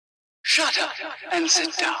Shut up and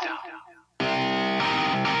sit down.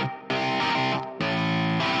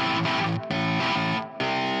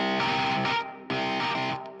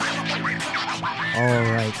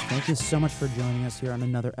 All right, thank you so much for joining us here on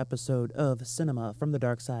another episode of Cinema from the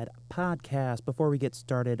Dark Side podcast. Before we get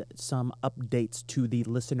started, some updates to the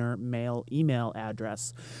listener mail email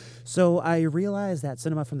address. So I realize that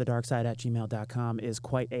cinemafromthedarkside@gmail.com is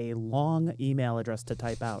quite a long email address to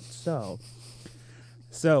type out.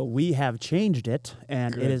 So we have changed it,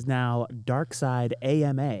 and Good. it is now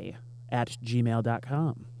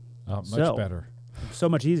darksideama@gmail.com. Much better. So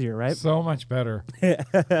much easier, right? So much better.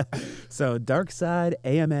 So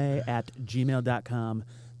darksideama@gmail.com.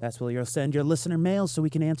 That's where you'll send your listener mail so we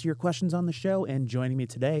can answer your questions on the show. And joining me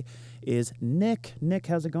today is Nick. Nick,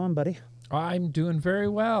 how's it going, buddy? I'm doing very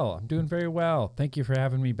well. Thank you for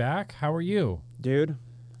having me back. How are you? Dude,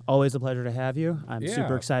 always a pleasure to have you. I'm Yeah.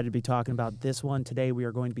 super excited to be talking about this one. Today we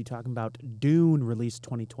are going to be talking about Dune, released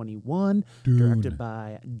 2021, directed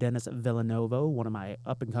by Denis Villeneuve, one of my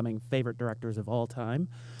up-and-coming favorite directors of all time.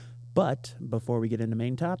 But before we get into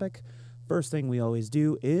main topic, first thing we always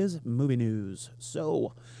do is movie news.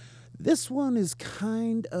 So this one is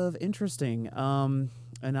kind of interesting,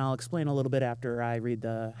 and I'll explain a little bit after I read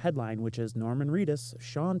the headline, which is Norman Reedus,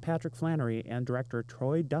 Sean Patrick Flanery, and director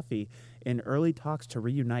Troy Duffy in early talks to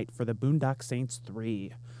reunite for the Boondock Saints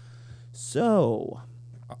 3. So...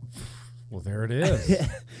 Well, there it is.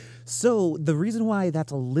 So the reason why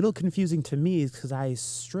that's a little confusing to me is because I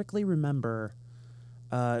strictly remember...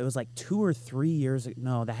 it was like 2 or 3 years ago.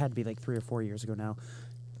 No, that had to be like 3 or 4 years ago now.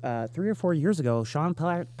 3 or 4 years ago, Sean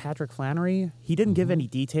Patrick Flanery, he didn't give any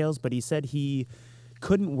details, but he said he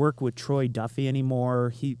couldn't work with Troy Duffy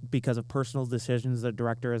anymore because of personal decisions the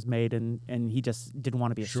director has made, and he just didn't want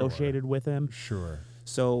to be associated with him. Sure.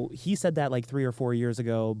 So he said that like 3 or 4 years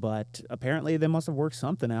ago, but apparently they must have worked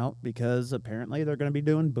something out because apparently they're going to be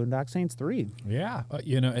doing Boondock Saints 3. Yeah.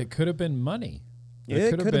 it could have been money. It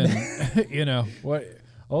could have been, what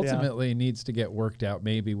ultimately needs to get worked out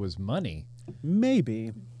maybe was money.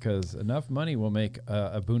 Maybe. Because enough money will make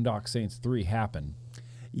a Boondock Saints 3 happen.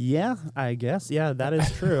 Yeah, I guess. Yeah, that is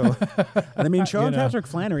true. I mean, Sean Patrick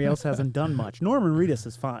Flanery else hasn't done much. Norman Reedus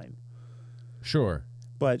is fine. Sure.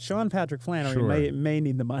 But Sean Patrick Flanery may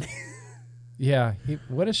need the money. Yeah.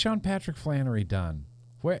 What has Sean Patrick Flanery done?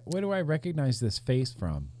 Where do I recognize this face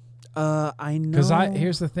from? I know. Because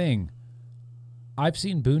here's the thing. I've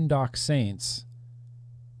seen Boondock Saints,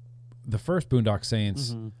 the first Boondock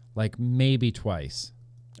Saints, like maybe twice.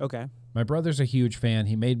 Okay. My brother's a huge fan.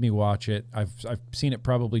 He made me watch it. I've seen it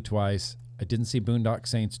probably twice. I didn't see Boondock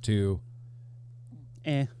Saints 2.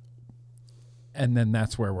 And then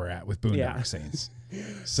that's where we're at with Boondock Saints.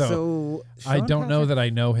 So I Sean don't know Patrick- that I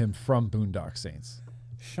know him from Boondock Saints.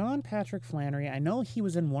 Sean Patrick Flanery, I know he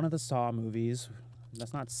was in one of the Saw movies.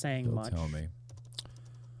 That's not saying Don't much. tell me.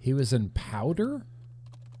 He was in Powder?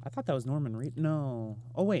 I thought that was Norman Reed. No.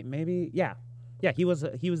 Oh wait, maybe. Yeah. Yeah, he was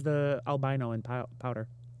the albino in Powder.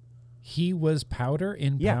 He was Powder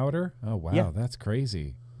in Yeah. Powder? Oh, wow. Yeah. That's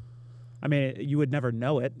crazy. I mean, you would never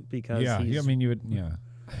know it because he's... I mean, you would,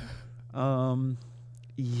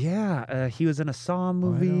 yeah. He was in a Saw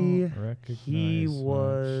movie. I don't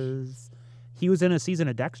recognize He was in a season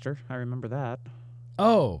of Dexter. I remember that.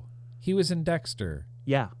 Oh, he was in Dexter.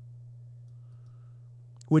 Yeah.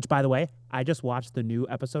 Which, by the way, I just watched the new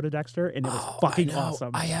episode of Dexter, and it was fucking awesome.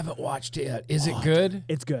 I haven't watched it yet. Is it good?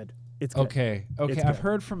 It's good. It's good. Okay. It's I've good.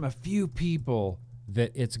 heard from a few people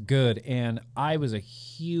that it's good, and I was a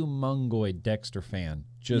humongoid Dexter fan.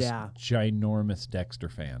 Just ginormous Dexter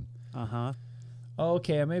fan. Uh-huh.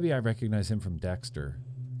 Okay, maybe I recognize him from Dexter.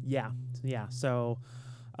 Yeah. Yeah. So,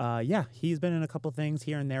 he's been in a couple things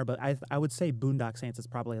here and there, but I would say Boondock Saints is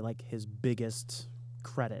probably like his biggest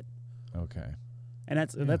credit. Okay. And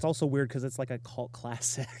that's also weird because it's like a cult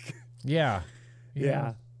classic. Yeah.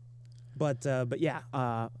 But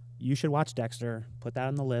you should watch Dexter. Put that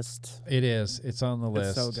on the list. It is. It's on the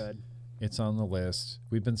list. It's so good. It's on the list.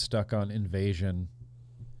 We've been stuck on Invasion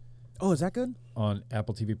Oh, is that good? on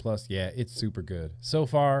Apple TV Plus. Yeah, it's super good. So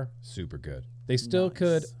far, super good. They still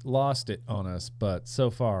could lost it on us, but so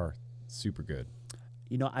far, super good.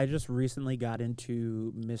 You know, I just recently got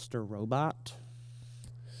into Mr. Robot,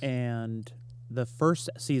 and the first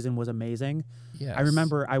season was amazing. Yes. I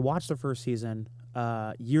remember I watched the first season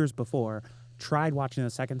years before, tried watching the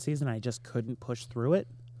second season, I just couldn't push through it.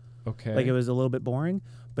 Okay. Like, it was a little bit boring.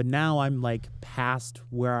 But now I'm, like, past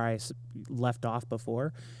where I left off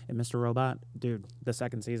before. And Mr. Robot, dude, the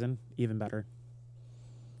second season, even better.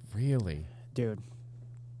 Really? Dude,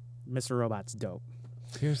 Mr. Robot's dope.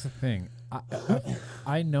 Here's the thing.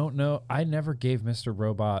 I don't know. I never gave Mr.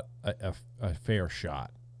 Robot a fair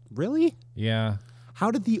shot. Really? Yeah.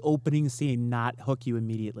 How did the opening scene not hook you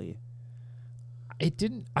immediately? It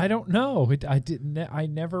didn't. I don't know. I didn't. I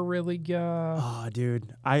never really. Oh,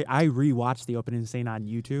 dude. I rewatched the opening scene on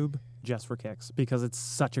YouTube just for kicks because it's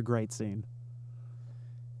such a great scene.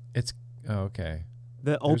 It's okay.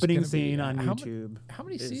 The opening scene on YouTube. How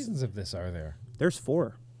many seasons of this are there? There's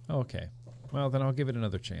 4. Okay. Well, then I'll give it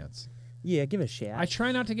another chance. Yeah, give it a shot. I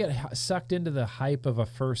try not to get sucked into the hype of a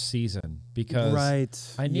first season because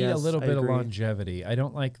I need a little bit of longevity. I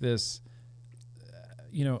don't like this.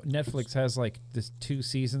 Netflix has like this 2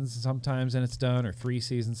 seasons sometimes and it's done, or 3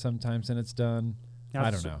 seasons sometimes and it's done.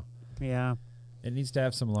 I don't know. Yeah. It needs to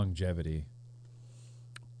have some longevity.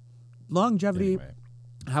 Anyway.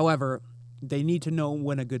 However, they need to know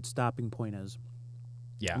when a good stopping point is.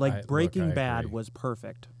 Yeah. Like Breaking Bad agree. was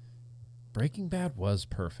perfect. Breaking Bad was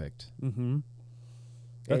perfect. Mm-hmm.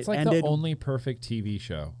 That's like the only perfect TV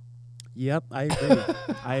show. Yep, I agree.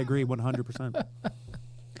 I agree 100%.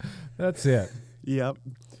 That's it. Yep,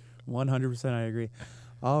 100% I agree.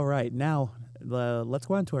 All right, now let's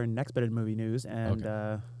go on to our next bit of movie news.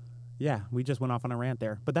 And we just went off on a rant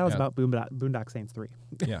there. But that was about Boondock Saints 3.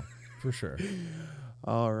 Yeah, for sure.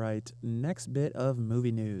 All right, next bit of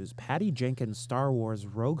movie news. Patty Jenkins' Star Wars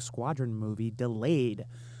Rogue Squadron movie delayed.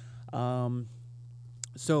 It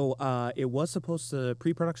was supposed to,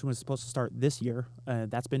 pre-production was supposed to start this year.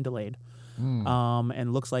 That's been delayed.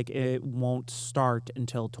 And looks like it won't start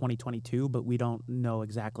until 2022, but we don't know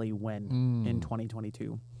exactly when in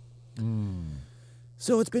 2022.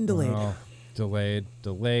 So it's been delayed. Well,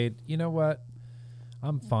 delayed. You know what?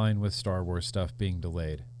 I'm fine with Star Wars stuff being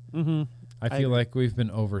delayed. Mm-hmm. I feel like we've been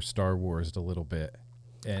over Star Wars a little bit.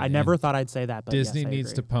 I never thought I'd say that, but Disney yes,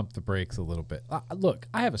 needs to pump the brakes a little bit. Look,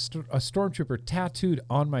 I have a Stormtrooper tattooed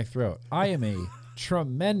on my throat. I am a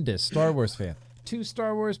tremendous Star Wars fan. 2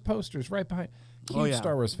 Star Wars posters right behind. Huge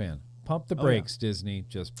Star Wars fan. Pump the brakes, Disney.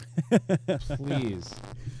 Just please.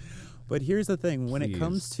 But here's the thing. When it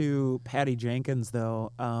comes to Patty Jenkins,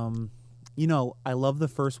 though, I love the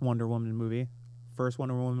first Wonder Woman movie. First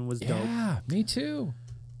Wonder Woman was dope. Yeah, me too.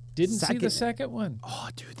 Didn't see the second one. Oh,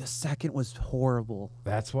 dude, the second was horrible.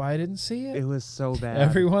 That's why I didn't see it. It was so bad.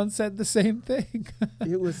 Everyone said the same thing.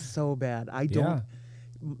 It was so bad.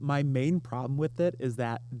 My main problem with it is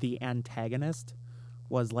that the antagonist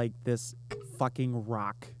was like this fucking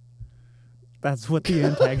rock. That's what the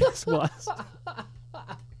antagonist was.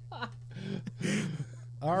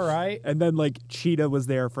 All right. And then like Cheetah was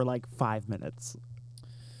there for like 5 minutes.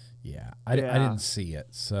 Yeah, I didn't see it.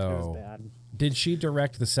 So it was bad. Did she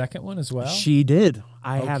direct the second one as well? She did.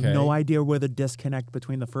 I have no idea where the disconnect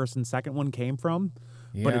between the first and second one came from.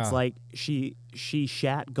 Yeah. But it's like she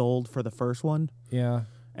shat gold for the first one. Yeah.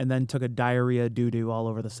 And then took a diarrhea doo-doo all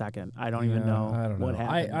over the second. I don't even know what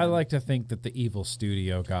happened. I like to think that the evil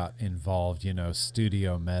studio got involved,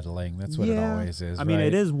 studio meddling. That's what it always is. I mean,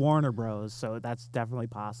 it is Warner Bros., so that's definitely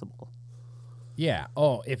possible. Yeah.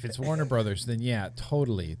 Oh, if it's Warner Brothers, then yeah,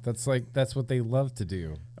 totally. That's what they love to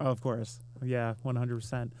do. Oh, of course. Yeah,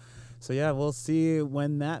 100%. So yeah, we'll see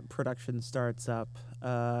when that production starts up.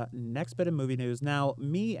 Next bit of movie news. Now,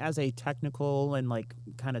 me as a technical and like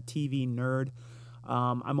kind of TV nerd,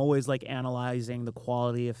 I'm always like analyzing the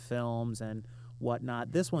quality of films and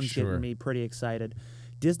whatnot. This one's getting me pretty excited.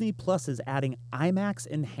 Disney Plus is adding IMAX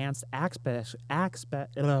enhanced aspect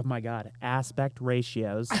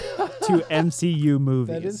ratios to MCU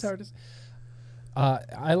movies. That is hard to say.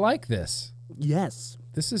 I like this. Yes.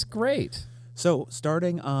 This is great. So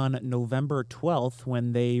starting on November 12th,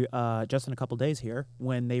 when they, just in a couple days here,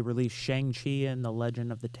 when they release Shang-Chi and the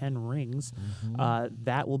Legend of the Ten Rings,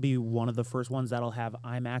 that will be one of the first ones that'll have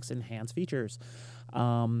IMAX enhanced features.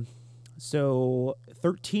 So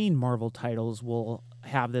 13 Marvel titles will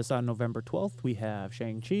have this on November 12th. We have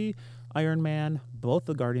Shang-Chi, Iron Man, both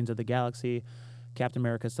the Guardians of the Galaxy, Captain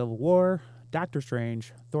America Civil War, Doctor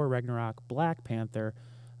Strange, Thor Ragnarok, Black Panther,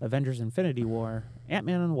 Avengers Infinity War,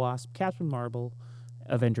 Ant-Man and the Wasp, Captain Marvel,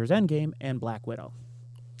 Avengers Endgame, and Black Widow.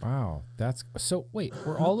 Wow. So wait,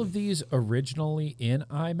 were all of these originally in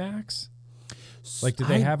IMAX? Like, did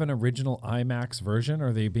they have an original IMAX version, or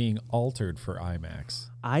are they being altered for IMAX?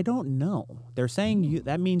 I don't know. They're saying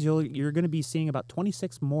that means you're going to be seeing about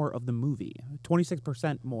 26% more of the movie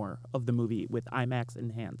with IMAX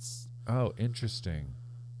enhanced. Oh, interesting.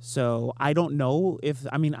 So I don't know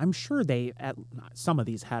I'm sure they at some of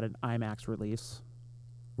these had an IMAX release.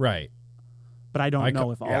 Right. But I don't know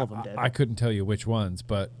if all of them did. I couldn't tell you which ones,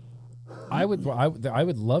 but I would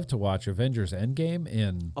love to watch Avengers Endgame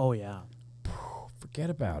in. Oh yeah. forget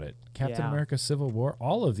about it. Captain Yeah. America: Civil War.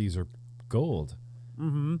 All of these are gold.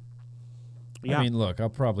 Mm-hmm. Yeah. I mean, look, I'll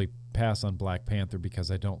probably pass on Black Panther because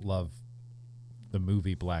I don't love the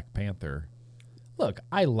movie Black Panther. Look,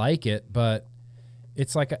 I like it, but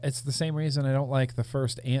it's like it's the same reason I don't like the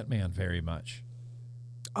first Ant-Man very much.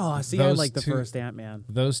 Oh, see, I Those like the two- first Ant-Man.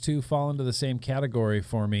 Those two fall into the same category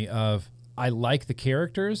for me of I like the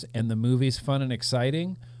characters and the movie's fun and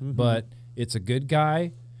exciting, but it's a good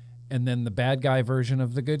guy and then the bad guy version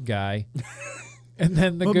of the good guy. And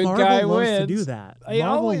then the But good Marvel guy loves wins. to do that. I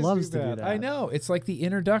Marvel always loves to do that. I know. It's like the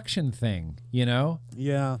introduction thing, you know?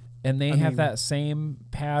 Yeah. And they I have mean- that same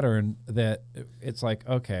pattern that it's like,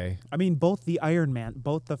 okay, I mean, both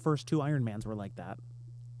the first two Iron Mans were like that.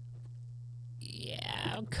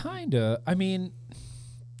 yeah, kind of. I mean,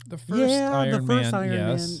 the first Yeah, Iron the first Man, Iron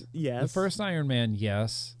yes. Man, yes. The first Iron Man,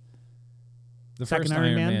 yes. The Second first Iron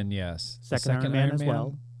Iron Man? Man, yes. The Second Iron Man as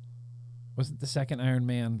well. Was it the second Iron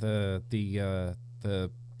Man the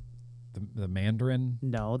Mandarin?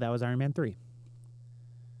 No, that was Iron Man 3.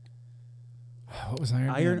 What was Iron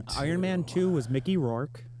Man 2? Iron Man 2 was Mickey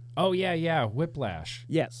Rourke. Oh yeah, Whiplash.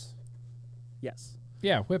 Yes.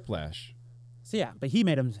 Yeah, Whiplash. So yeah, but he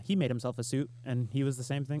made himself a suit, and he was the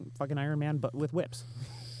same thing, fucking Iron Man, but with whips.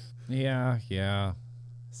 Yeah.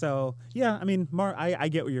 So yeah, I mean, I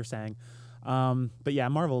get what you're saying, but yeah,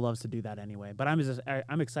 Marvel loves to do that anyway. But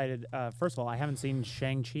I'm excited. First of all, I haven't seen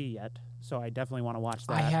Shang-Chi yet, so I definitely want to watch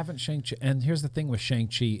that. I haven't Shang-Chi. And here's the thing with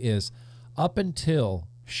Shang-Chi is up until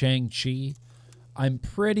Shang-Chi, I'm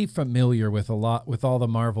pretty familiar with all the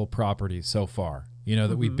Marvel properties so far,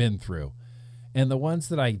 that we've been through. And the ones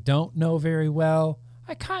that I don't know very well,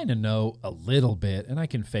 I kind of know a little bit, and I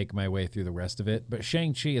can fake my way through the rest of it. But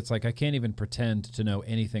Shang-Chi, it's like I can't even pretend to know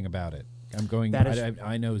anything about it.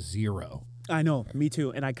 I know zero. I know, me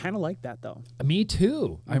too, and I kind of like that though. Me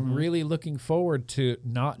too. I'm really looking forward to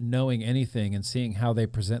not knowing anything and seeing how they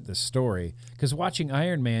present this story. Because watching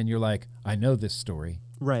Iron Man, you're like, I know this story.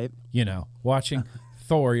 Right. Watching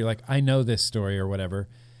Thor, you're like, I know this story or whatever.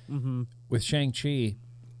 Mm-hmm. With Shang-Chi,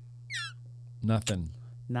 nothing.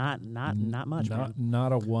 Not much, man.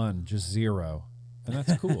 Not a one, just zero. And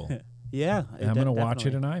that's cool. Yeah. And I'm going to watch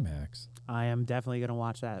it in IMAX. I am definitely going to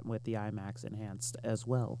watch that with the IMAX enhanced as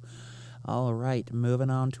well. All right, moving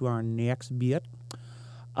on to our next bit.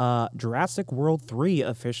 Jurassic World 3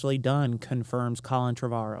 officially done, confirms Colin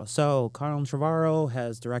Trevorrow. So Colin Trevorrow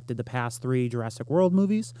has directed the past 3 Jurassic World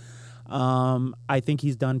movies. I think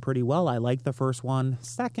he's done pretty well. I like the first one.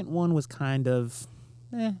 Second one was kind of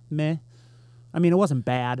meh. I mean, it wasn't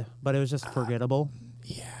bad, but it was just forgettable.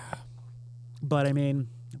 Yeah. But I mean,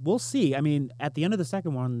 we'll see. I mean, at the end of the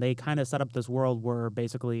second one, they kind of set up this world where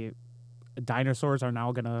basically dinosaurs are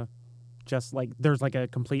now going to just like, there's like a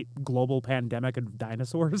complete global pandemic of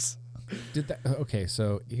dinosaurs. Okay,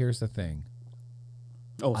 so here's the thing.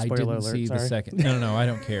 Oh, I spoiler didn't alert, see sorry. the second. No, I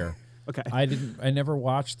don't care. Okay. I never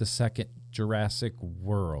watched the second Jurassic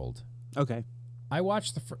World. Okay. I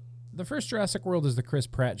watched the first Jurassic World is the Chris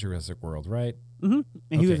Pratt Jurassic World, right? Mm-hmm.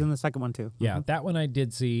 And he was Okay. in the second one too. Yeah, Mhm. that one I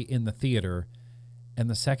did see in the theater, and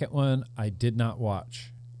the second one I did not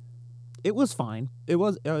watch. It was fine.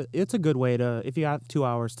 It's a good way to, if you have 2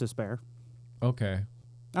 hours to spare, Okay.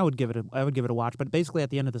 I would give it a watch. But basically, at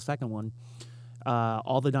the end of the second one,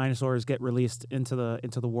 all the dinosaurs get released into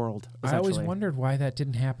the world. I always essentially. wondered why that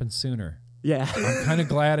didn't happen sooner. Yeah. I'm kind of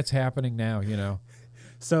glad it's happening now,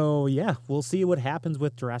 So yeah, we'll see what happens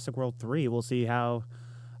with Jurassic World 3. We'll see how.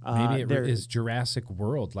 Maybe it there- is Jurassic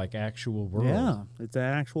World, like actual world. Yeah, it's an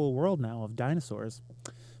actual world now of dinosaurs.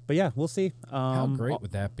 But yeah, we'll see. How great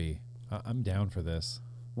would that be? I'm down for this.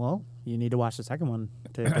 Well, you need to watch the second one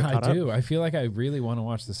to get I caught up. do. I feel like I really want to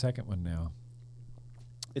watch the second one now.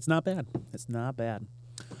 It's not bad. It's not bad.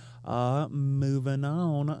 Moving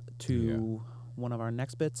on to one of our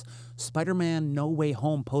next bits. Spider-Man No Way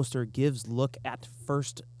Home poster gives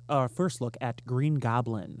first look at Green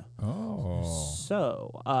Goblin. Oh.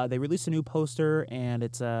 So they released a new poster, and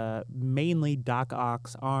it's mainly Doc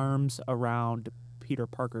Ock's arms around Peter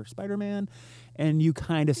Parker Spider-Man, and you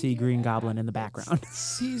kind of see Green Goblin in the background.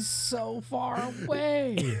 He's so far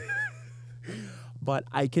away. But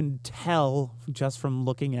I can tell just from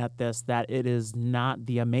looking at this that it is not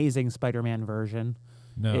the Amazing Spider-Man version.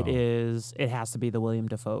 No. It has to be the William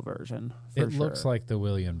Dafoe version. For It looks sure. like the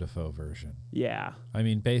William Dafoe version. Yeah. I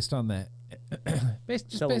mean, based on the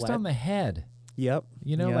based Silhouette. on the head. Yep.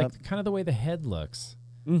 Like kind of the way the head looks.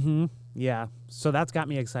 Mm-hmm. Yeah. So that's got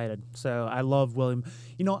me excited. So I love William.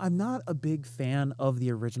 I'm not a big fan of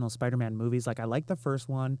the original Spider-Man movies. Like, I like the first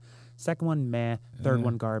one, second one, meh, third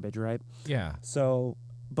one, garbage, right? Yeah. So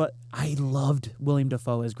But I loved William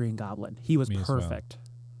Dafoe as Green Goblin. He was Me as well. perfect.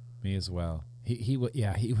 Me as well. He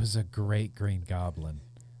was a great Green Goblin.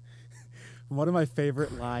 One of my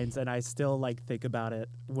favorite lines, and I still like think about it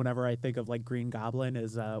whenever I think of like Green Goblin,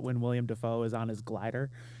 is when William Dafoe is on his glider,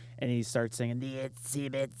 and he starts singing the Itsy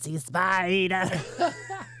Bitsy Spider.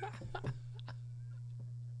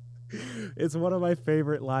 It's one of my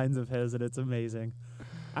favorite lines of his, and it's amazing.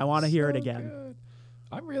 I want to hear it again. Good.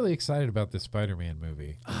 I'm really excited about this Spider-Man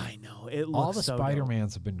movie. I know it looks All the so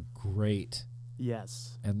Spider-Mans have been great, good.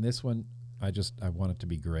 Yes, and this one, I want it to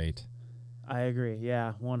be great. I agree.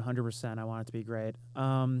 Yeah, 100%. I want it to be great.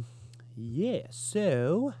 Yeah.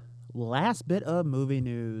 So, last bit of movie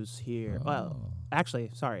news here. Well, actually,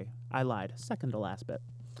 sorry, I lied. Second to last bit.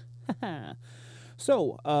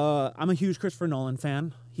 So, I'm a huge Christopher Nolan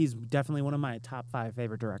fan. He's definitely one of my top 5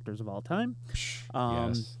 favorite directors of all time.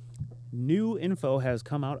 Yes. New info has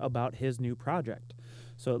come out about his new project.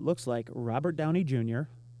 So it looks like Robert Downey Jr.,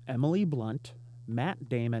 Emily Blunt, Matt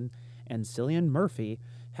Damon, and Cillian Murphy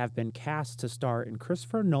have been cast to star in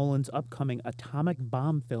Christopher Nolan's upcoming atomic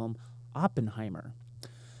bomb film, Oppenheimer.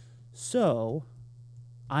 So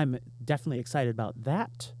I'm definitely excited about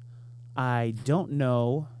that. I don't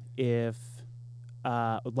know if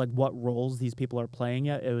like what roles these people are playing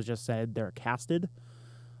yet. It was just said they're casted.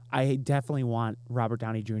 I definitely want Robert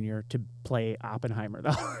Downey Jr. to play Oppenheimer,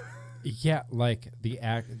 though. Yeah, like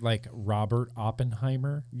like Robert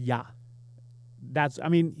Oppenheimer. Yeah.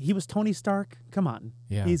 He was Tony Stark. Come on.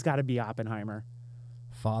 Yeah. He's got to be Oppenheimer.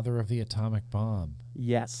 Father of the atomic bomb.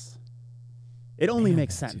 Yes. It only Man,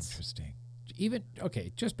 makes that's sense. Interesting. Even,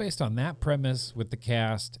 okay, just based on that premise with the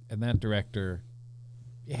cast and that director,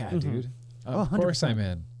 yeah, dude. Of course 100%. I'm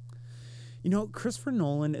in. You know, Christopher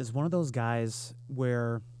Nolan is one of those guys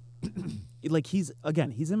where, like, he's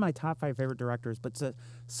in my top 5 favorite directors, but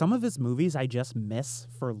some of his movies I just miss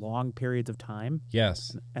for long periods of time,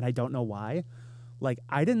 Yes. and I don't know why. Like,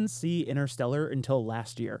 I didn't see Interstellar until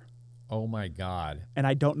last year, Oh my God. and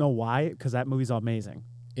I don't know why, because that movie's amazing.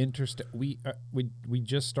 We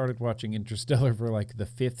just started watching Interstellar for like the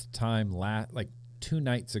 5th time like 2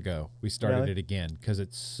 nights ago. We started Really? it again because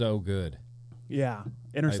it's so good. Yeah,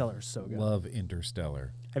 Interstellar is so good. Love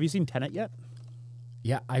Interstellar. Have you seen Tenet yet?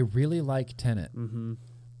 Yeah, I really like Tenet.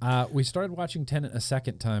 Mm-hmm. We started watching Tenet a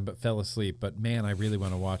second time, but fell asleep. But man, I really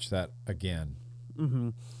want to watch that again. Mm-hmm.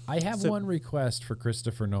 I have one request for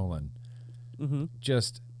Christopher Nolan. Mm-hmm.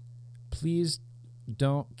 Just please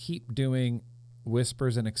don't keep doing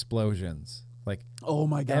whispers and explosions. Like, Oh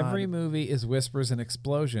my God. every movie is whispers and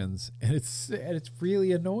explosions, and it's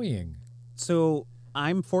really annoying. So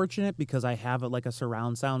I'm fortunate because I have like a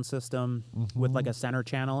surround sound system with like a center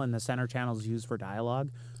channel, and the center channel is used for dialogue.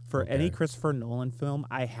 For any Okay. Christopher Nolan film,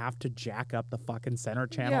 I have to jack up the fucking center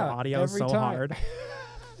channel Yeah, audio every so time. hard.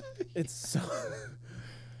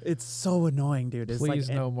 It's so annoying, dude. It's Please,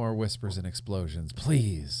 like, no more whispers and explosions,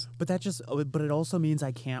 please. But it also means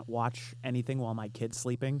I can't watch anything while my kid's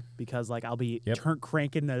sleeping because like I'll be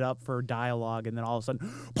cranking it up for dialogue, and then all of a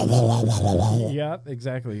sudden, Yeah,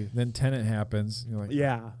 exactly. Then Tenet happens. You're like,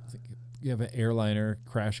 yeah, you have an airliner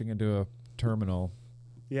crashing into a terminal.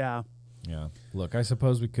 yeah. Yeah. Look, I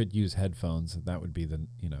suppose we could use headphones. That would be the,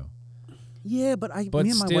 Yeah, but me and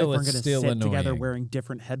my still, wife are it's going to still sit together annoying. wearing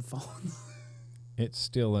different headphones. it's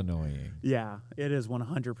still annoying. Yeah, it is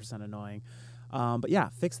 100% annoying. But yeah,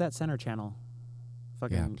 fix that center channel.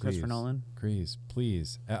 Fucking Yeah, Christopher please. Nolan.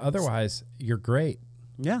 Please. Otherwise, you're great.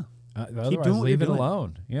 Yeah. Otherwise, doing what leave you're it doing.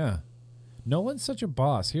 alone. Yeah. Nolan's such a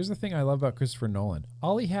boss. Here's the thing I love about Christopher Nolan.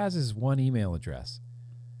 All he has is one email address.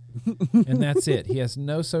 And that's it. He has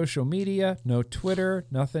no social media, no Twitter,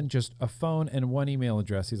 nothing, just a phone and one email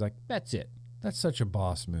address. He's like, that's it. That's such a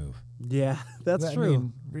boss move. Yeah, that's I true.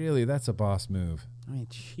 mean, really, that's a boss move. I mean,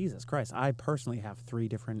 Jesus Christ. I personally have 3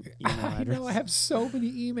 different email I addresses. know. I have so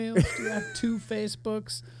many emails. I have 2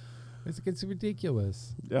 Facebooks. It's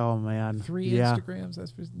ridiculous. Oh, man. 3 yeah. Instagrams.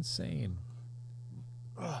 That's just insane.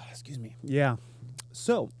 Oh, excuse me. Yeah.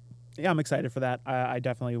 So, yeah, I'm excited for that. I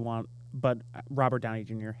definitely want, but Robert Downey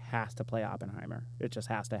Jr. has to play Oppenheimer. It just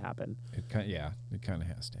has to happen. It kind of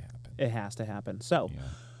has to happen. It has to happen. So, Yeah.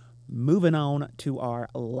 moving on to our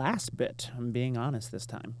last bit. I'm being honest this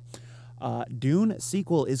time. Dune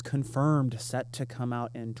sequel is confirmed, set to come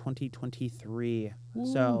out in 2023.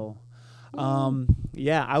 So,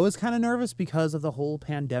 yeah, I was kind of nervous because of the whole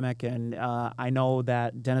pandemic, and I know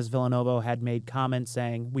that Denis Villeneuve had made comments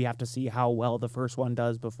saying we have to see how well the first one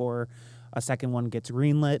does before a second one gets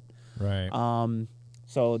greenlit. Right.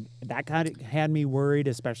 So that kind of had me worried,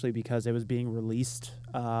 especially because it was being released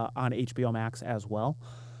on HBO Max as well.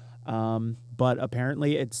 But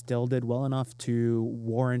apparently it still did well enough to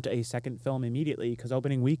warrant a second film immediately, because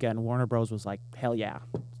opening weekend, Warner Bros. Was like, hell yeah,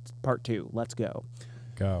 part 2, let's go.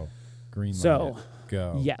 Go. Green light So, it.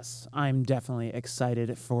 Go. yes, I'm definitely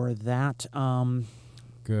excited for that.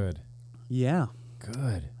 Good. Yeah.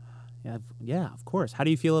 Good. Yeah, of course. How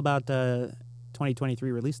do you feel about the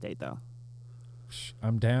 2023 release date, though?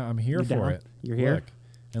 I'm down. I'm here You for down? it. You're here? Look,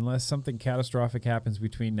 unless something catastrophic happens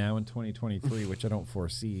between now and 2023, which I don't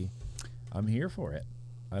foresee, I'm here for it.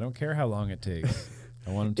 I don't care how long it takes.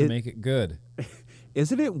 I want them to make it good.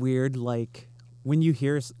 Isn't it weird, like, when you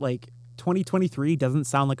hear, like, 2023 doesn't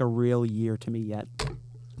sound like a real year to me yet?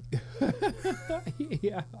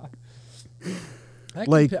 Yeah.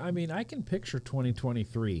 I can picture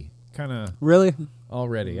 2023 kind of Really?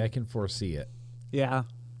 already. I can foresee it. Yeah.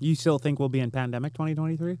 You still think we'll be in pandemic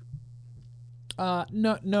 2023?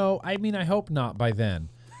 No. I mean, I hope not by then.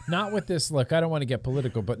 Not with this. Look, I don't want to get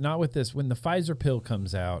political, but not with this. When the Pfizer pill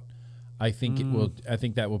comes out, I think it will. I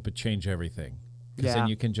think that will change everything. Because then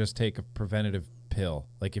you can just take a preventative pill.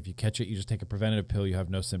 Like if you catch it, you just take a preventative pill. You have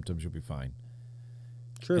no symptoms. You'll be fine.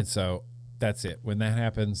 True. And so that's it. When that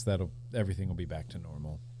happens, everything will be back to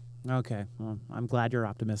normal. Okay. Well, I'm glad you're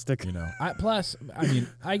optimistic. You know.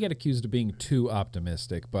 I get accused of being too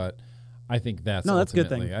optimistic, but I think that's a good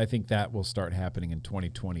thing. I think that will start happening in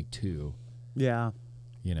 2022. Yeah.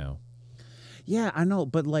 You know. Yeah, I know,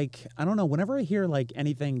 but like I don't know. Whenever I hear like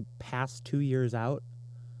anything past 2 years out,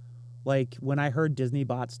 like when I heard Disney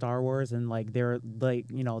bought Star Wars and like they're like,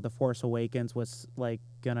 you know, The Force Awakens was like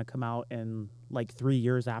gonna come out in like 3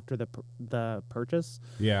 years after the purchase.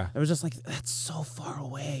 Yeah. It was just like, that's so far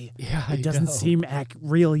away. Yeah, it doesn't seem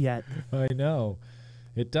real yet. I know.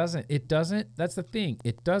 It doesn't. That's the thing.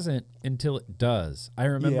 It doesn't until it does. I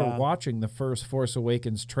remember watching the first Force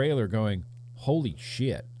Awakens trailer going, holy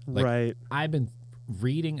shit. Like, right. I've been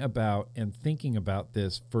reading about and thinking about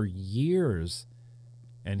this for years,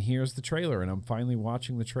 and here's the trailer, and I'm finally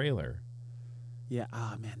watching the trailer. Yeah.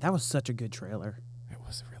 Oh, man, that was such a good trailer. It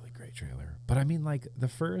was a really great trailer. But I mean, like, the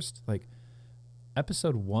first, like,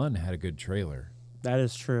 episode 1 had a good trailer. That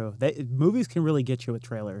is true. Movies can really get you with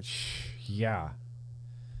trailers. Yeah.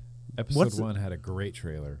 Episode 1 had a great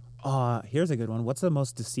trailer. Here's a good one. What's the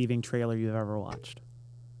most deceiving trailer you've ever watched?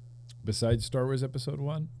 Besides Star Wars Episode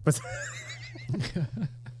 1?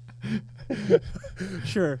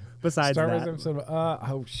 Sure. Besides Star that. Wars Episode 1.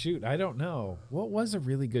 Oh, shoot. I don't know. What was a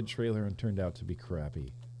really good trailer and turned out to be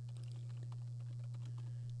crappy?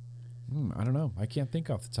 I don't know. I can't think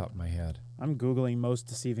off the top of my head. I'm Googling most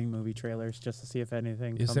deceiving movie trailers just to see if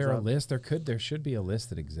anything Is comes there a up. list? There should be a list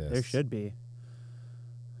that exists. There should be.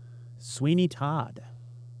 Sweeney Todd.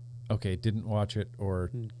 Okay, didn't watch it or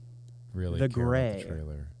really The care Gray. about the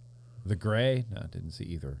trailer. The Gray? No, didn't see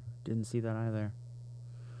either. Didn't see that either.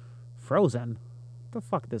 Frozen. The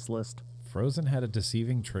fuck this list? Frozen had a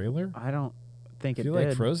deceiving trailer? I don't think I it feel did.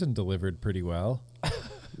 like Frozen delivered pretty well.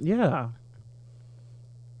 Yeah.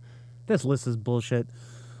 This list is bullshit.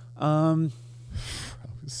 Frozen.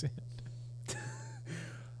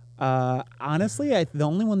 Honestly, the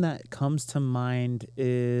only one that comes to mind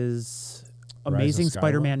is Rise of Amazing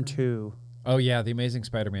Spider-Man Skywalker? 2. Oh, yeah, The Amazing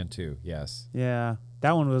Spider-Man 2, yes. Yeah,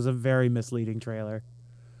 that one was a very misleading trailer.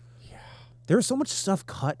 Yeah. There was so much stuff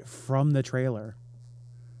cut from the trailer.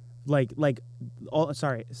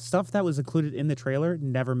 Stuff that was included in the trailer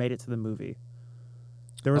never made it to the movie.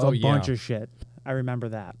 There was a bunch of shit. I remember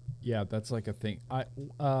that. Yeah, that's like a thing.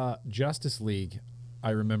 Justice League,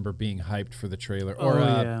 I remember being hyped for the trailer. Oh, Or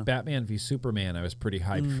yeah. Batman v Superman, I was pretty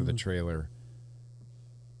hyped for the trailer.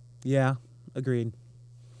 Yeah, agreed.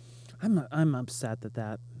 I'm upset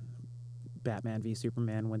that Batman v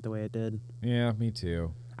Superman went the way it did. Yeah, me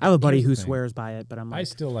too. I have a buddy Here's the who thing. swears by it, but I'm like, I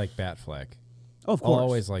still like Batfleck. of I'll course.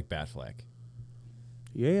 always like Batfleck.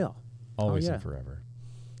 Yeah. Always yeah. and forever.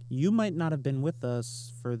 You might not have been with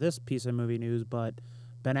us for this piece of movie news, but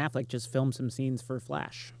Ben Affleck just filmed some scenes for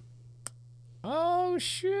Flash. Oh,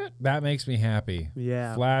 shit. That makes me happy.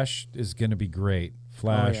 Yeah. Flash is going to be great.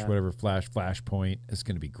 Flash, yeah. whatever, Flashpoint is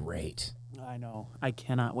going to be great. I know. I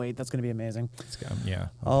cannot wait. That's going to be amazing. I'm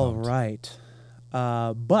All pumped. right.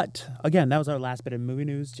 But again, that was our last bit of movie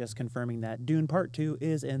news, just confirming that Dune Part 2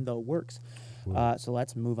 is in the works. So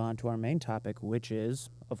let's move on to our main topic, which is,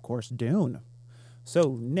 of course, Dune.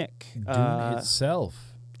 So, Nick. Dune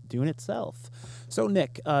itself. Dune itself. So,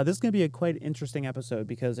 Nick, this is going to be a quite interesting episode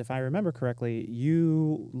because if I remember correctly,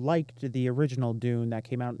 you liked the original Dune that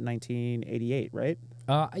came out in 1988, right?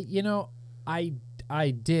 I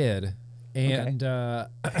did. And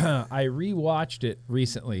I rewatched it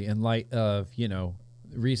recently in light of,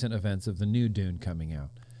 recent events of the new Dune coming out.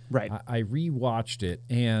 Right. I rewatched it,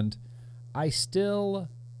 and I still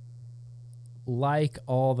like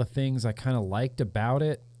all the things I kind of liked about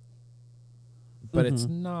it, but it's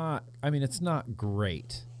not, I mean, it's not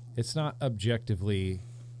great. It's not objectively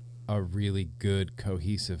a really good,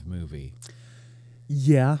 cohesive movie.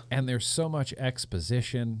 Yeah. And there's so much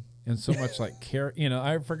exposition and so much like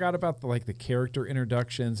I forgot about the character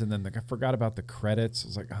introductions, and then I forgot about the credits. I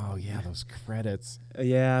was like, oh yeah, those credits.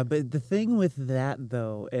 Yeah, but the thing with that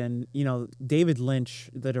though, and David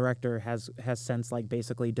Lynch, the director, has since like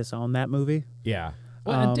basically disowned that movie. Yeah.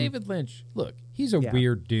 Well, and David Lynch, look, he's a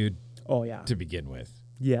weird dude. Oh yeah. To begin with.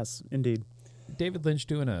 Yes, indeed. David Lynch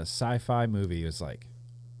doing a sci-fi movie is like,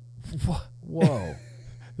 whoa,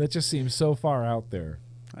 that just seems so far out there.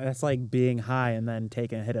 That's like being high and then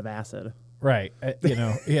taking a hit of acid. Right.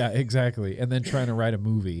 Yeah, exactly. And then trying to write a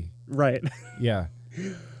movie. Right. Yeah.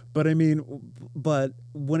 But I mean,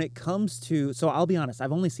 when it comes to, so I'll be honest,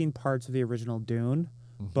 I've only seen parts of the original Dune,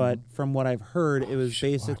 but from what I've heard, it was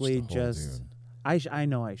basically just, I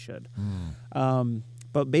know I should.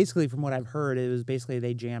 But basically from what I've heard, it was basically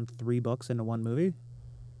they jammed 3 books into one movie.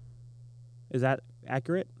 Is that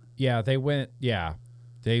accurate? Yeah, they went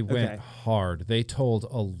hard. They told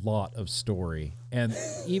a lot of story, and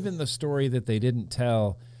even the story that they didn't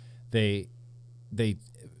tell, they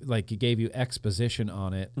like gave you exposition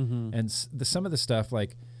on it, and some of the stuff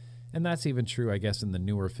and that's even true, I guess, in the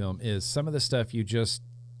newer film, is some of the stuff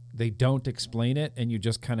they don't explain it, and you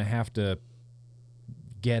just kind of have to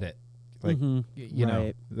get it. Like, you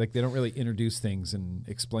know, like they don't really introduce things and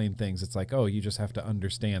explain things. It's like, oh, you just have to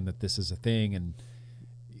understand that this is a thing, and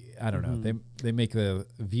I don't know. They make the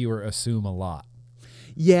viewer assume a lot.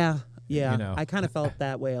 Yeah. I kind of felt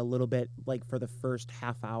that way a little bit, like for the first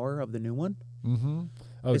half hour of the new one.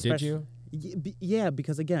 Oh, did you? Yeah,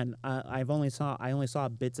 because again, I only saw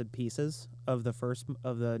bits and pieces of the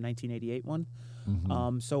 1988 one.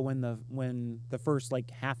 So when the first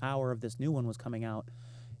like half hour of this new one was coming out,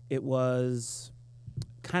 it was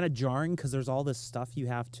kind of jarring because there's all this stuff you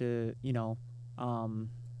have to,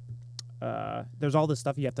 there's all this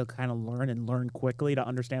stuff you have to kind of learn quickly to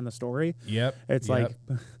understand the story. Yep. It's like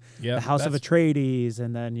the House of Atreides,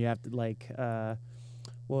 and then you have to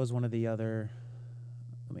what was one of the other?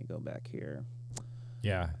 Let me go back here.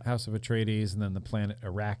 Yeah, House of Atreides, and then the planet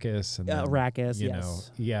Arrakis, and Arrakis.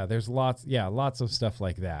 Yes. There's lots of stuff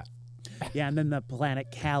like that. Yeah, and then the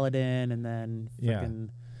planet Caladan, and then freaking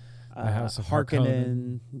the House of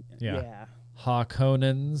Harkonnen.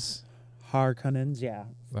 Harkonnens. Harkonnens, yeah.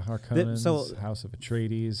 The Harkonnens, House of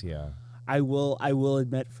Atreides, yeah. I will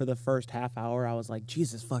admit, for the first half hour, I was like,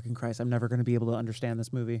 Jesus fucking Christ, I'm never going to be able to understand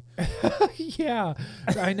this movie. Yeah,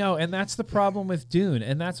 I know, and that's the problem with Dune,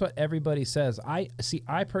 and that's what everybody says. I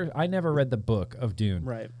never read the book of Dune.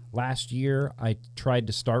 Right. Last year, I tried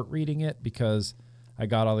to start reading it because I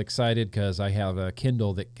got all excited because I have a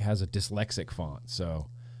Kindle that has a dyslexic font, so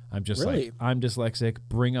I'm just like, I'm dyslexic,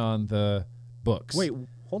 bring on the books. Wait,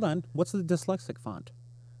 hold on. What's the dyslexic font?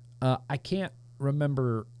 I can't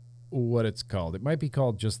remember what it's called. It might be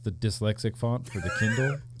called just the dyslexic font for the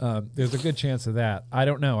Kindle. There's a good chance of that. I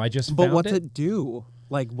don't know. I just found it. But what's it do?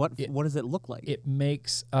 Like, what does it look like? It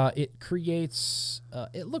makes, it creates,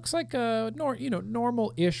 it looks like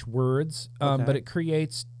normal-ish words, but it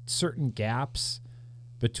creates certain gaps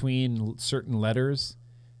between certain letters,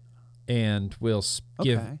 and will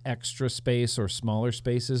give extra space or smaller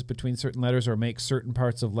spaces between certain letters, or make certain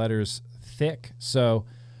parts of letters thick. So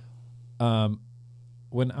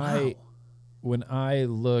when I'm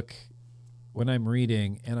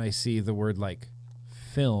reading and I see the word like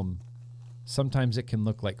film, sometimes it can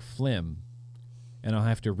look like flim, and I'll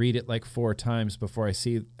have to read it like 4 times before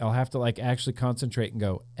I'll have to like actually concentrate and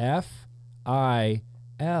go FILM,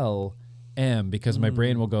 because my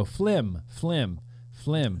brain will go flim.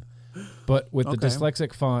 But with the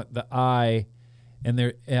dyslexic font, the I and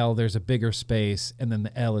the L, there's a bigger space, and then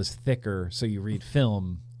the L is thicker, so you read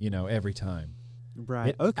film, every time.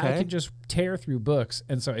 Right. I can just tear through books,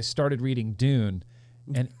 and so I started reading Dune,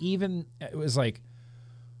 and even it was like,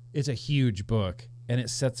 it's a huge book, and it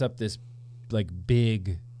sets up this like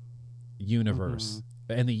big universe,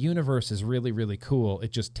 and the universe is really, really cool.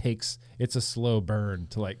 It just it's a slow burn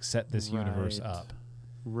to like set this universe up.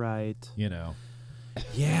 Right.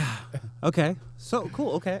 Yeah. Okay. So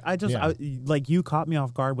cool. Okay. You caught me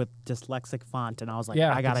off guard with dyslexic font, and I was like,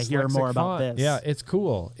 I gotta hear more about this. Yeah, it's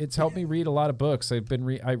cool. It's helped me read a lot of books. I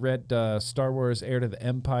read Star Wars: Heir to the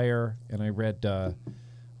Empire, and I read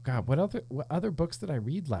what other books did I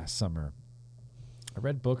read last summer? I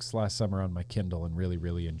read books last summer on my Kindle and really,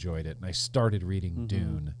 really enjoyed it. And I started reading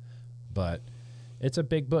Dune, but It's a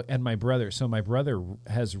big book. And my brother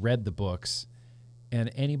has read the books, and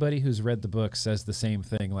anybody who's read the book says the same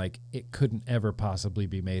thing. Like, it couldn't ever possibly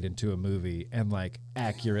be made into a movie and like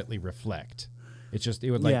accurately reflect. It's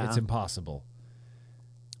impossible.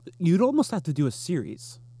 You'd almost have to do a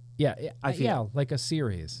series. Yeah. I feel. Like a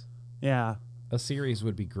series. Yeah. A series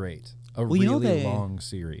would be great. A Well, really long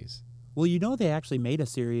series. Well, they actually made a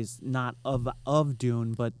series not of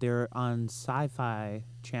Dune, but they're on Sci-Fi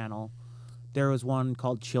Channel. There was one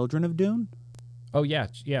called Children of Dune. Oh yeah,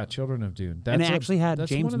 Children of Dune. And it actually had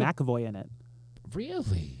James McAvoy in it.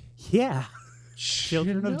 Really? Yeah.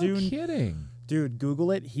 Children of Dune. No kidding. Dude,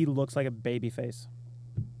 Google it. He looks like a baby face.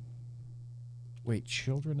 Wait,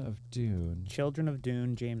 Children of Dune. Children of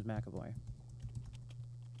Dune, James McAvoy.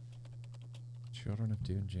 Children of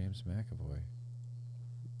Dune, James McAvoy.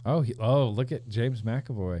 Look at James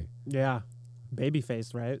McAvoy. Yeah. Baby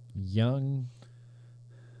face, right? Young.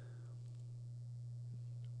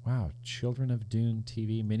 Wow, Children of Dune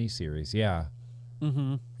TV miniseries. Yeah.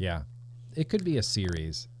 Mm-hmm. Yeah. It could be a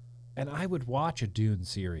series. And I would watch a Dune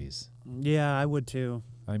series. Yeah, I would too.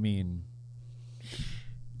 I mean...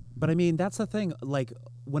 But I mean, that's the thing. Like,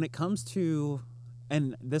 when it comes to...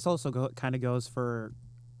 And this also kind of goes for...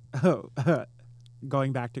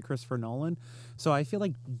 going back to Christopher Nolan. So I feel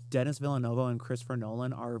like Denis Villeneuve and Christopher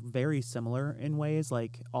Nolan are very similar in ways.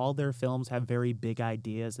 Like, all their films have very big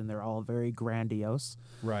ideas and they're all very grandiose.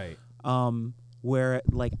 Right. Where,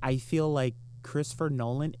 like, I feel like Christopher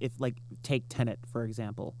Nolan, if, like, take Tenet, for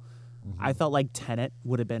example. Mm-hmm. I felt like Tenet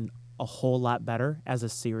would have been a whole lot better as a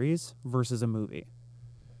series versus a movie.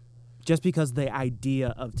 Just because the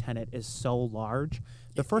idea of Tenet is so large.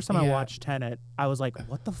 The first time I watched Tenet, I was like,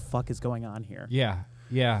 what the fuck is going on here? Yeah.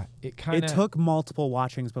 Yeah. It took multiple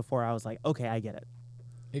watchings before I was like, okay, I get it.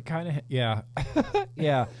 It kind of, yeah.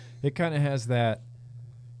 Yeah. It kind of has that.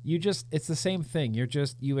 It's the same thing.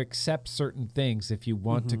 You accept certain things if you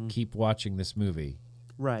want to keep watching this movie.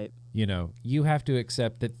 Right. You have to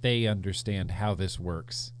accept that they understand how this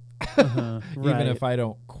works. Right. Even if I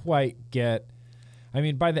don't quite get. I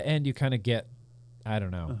mean, by the end, you kind of get. I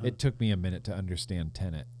don't know. It took me a minute to understand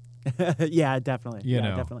Tenet. Yeah, definitely.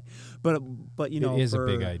 Definitely. But it is a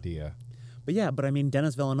big idea. But yeah, I mean,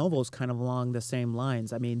 Denis Villeneuve is kind of along the same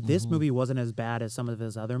lines. I mean, this movie wasn't as bad as some of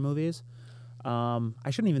his other movies. I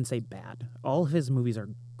shouldn't even say bad. All of his movies are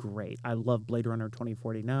great. I love Blade Runner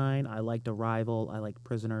 2049. I liked Arrival. I liked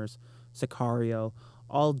Prisoners, Sicario.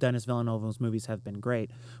 All Denis Villeneuve's movies have been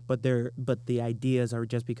great, but the ideas are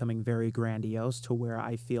just becoming very grandiose to where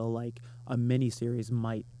I feel like a miniseries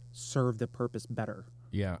might serve the purpose better.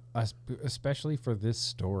 Yeah, especially for this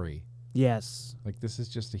story. Yes. Like, this is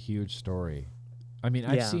just a huge story. I mean,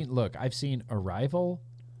 I've seen Arrival.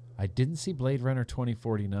 I didn't see Blade Runner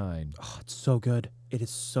 2049. Oh, it's so good. It is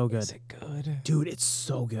so good. Is it good? Dude, it's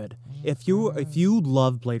so good. If you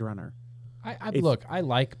love Blade Runner. I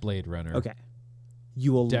like Blade Runner. Okay.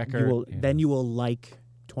 You will Deckard, then you will like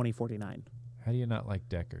 2049. How do you not like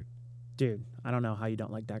Deckard? Dude, I don't know how you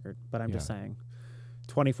don't like Deckard, but I'm just saying.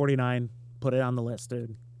 2049, put it on the list,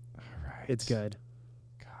 dude. All right. It's good.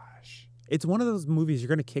 Gosh. It's one of those movies you're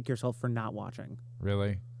going to kick yourself for not watching.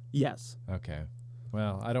 Really? Yes. Okay.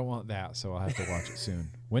 Well, I don't want that, so I'll have to watch it soon.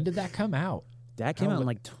 When did that come out? That came out in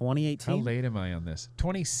like 2018. How late am I on this?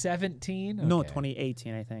 2017? Okay. No,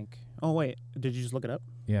 2018, I think. Oh, wait. Did you just look it up?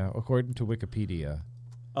 Yeah, according to Wikipedia.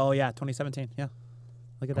 Oh, yeah, 2017. Yeah.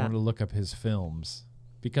 Look at that. I want to look up his films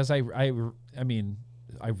because I mean,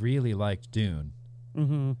 I really liked Dune.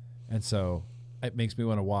 Mm-hmm. And so it makes me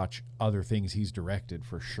want to watch other things he's directed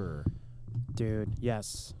for sure. Dude,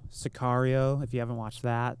 yes. Sicario, if you haven't watched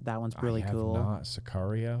that one's really cool. I have not.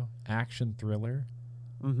 Sicario, action thriller.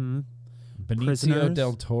 Mm-hmm. Benicio Prisoners.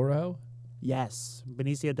 del Toro. Yes,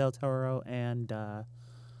 Benicio del Toro and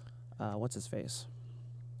what's his face?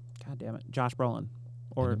 God damn it, Josh Brolin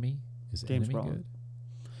or Enemy? Is James Enemy Brolin. good?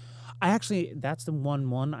 I actually that's the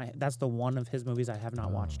one. That's the one of his movies I have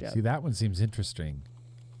not watched yet. See, that one seems interesting.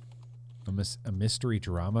 A mystery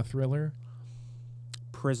drama thriller.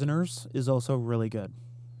 Prisoners is also really good.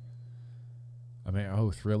 I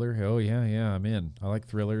mean, thriller. Oh yeah, I'm in. I like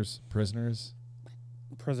thrillers. Prisoners.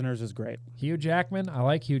 Prisoners is great. Hugh Jackman. I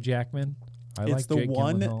like Hugh Jackman. It's the Jake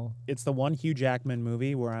one. Gyllenhaal. It's the one Hugh Jackman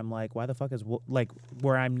movie where I'm like, why the fuck is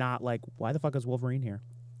where I'm not like, why the fuck is Wolverine here?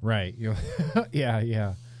 Right.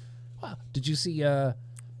 Yeah. Wow. Did you see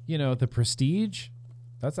The Prestige?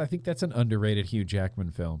 I think that's an underrated Hugh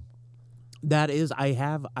Jackman film. That is,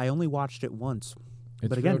 I only watched it once. It's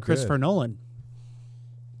but again, real Christopher good. Nolan.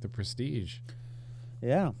 The Prestige.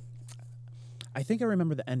 Yeah. I think I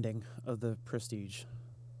remember the ending of The Prestige.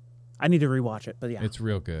 I need to rewatch it, but yeah. It's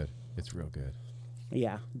real good. It's real good.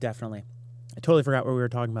 Yeah, definitely. I totally forgot what we were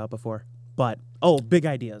talking about before. But, big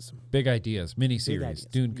ideas. Big ideas. Miniseries. ideas.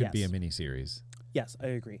 Dune could be a Yes. miniseries. Yes, I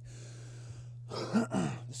agree.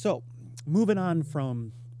 So, moving on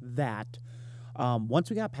from that, once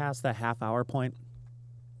we got past the half-hour point,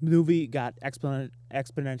 movie got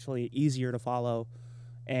exponentially easier to follow,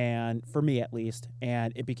 and for me at least,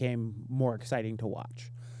 and it became more exciting to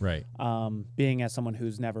watch. Right. Being as someone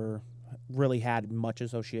who's never really had much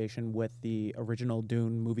association with the original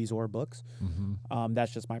Dune movies or books,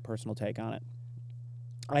 that's just my personal take on it.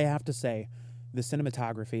 I have to say, the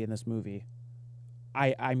cinematography in this movie,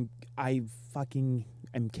 I'm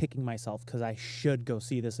kicking myself because I should go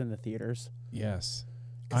see this in the theaters. Yes.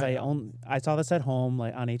 Because I saw this at home,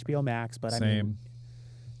 like on HBO Max, but Same. I mean,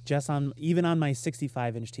 just even on my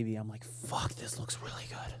 65-inch TV, I'm like, fuck, this looks really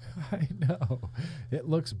good. I know. It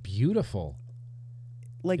looks beautiful.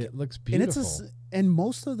 Like, it looks beautiful. And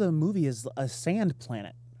most of the movie is a sand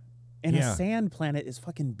planet, and Yeah. a sand planet is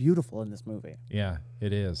fucking beautiful in this movie. Yeah,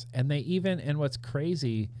 it is. And and what's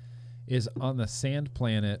crazy is on the sand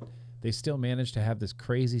planet, they still manage to have this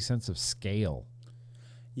crazy sense of scale.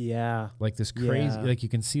 Yeah, Like this crazy, Yeah. like you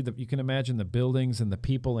can imagine the buildings and the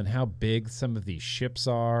people and how big some of these ships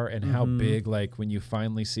are and how big, like when you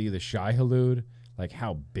finally see the Shai-Hulud, like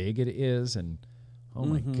how big it is. And oh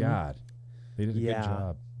my God, they did a good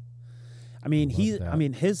job. I mean, love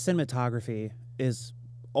that. his cinematography is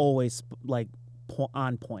always like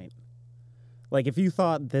on point. Like if you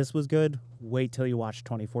thought this was good, wait till you watch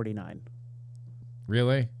 2049.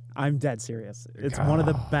 Really? I'm dead serious. It's one of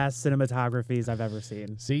the best cinematographies I've ever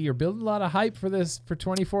seen. See, you're building a lot of hype for this for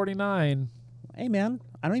 2049. Hey man,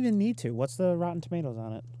 I don't even need to. What's the Rotten Tomatoes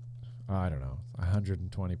on it? I don't know,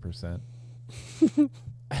 120%.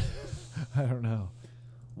 I don't know.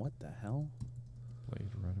 What the hell?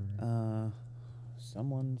 Blade Runner.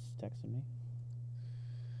 Someone's texting me.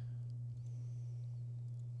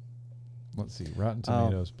 Let's see. Rotten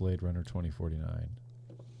Tomatoes, Blade Runner 2049.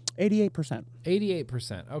 88%.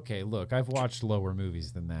 88%. Okay, look, I've watched lower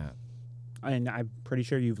movies than that. And I'm pretty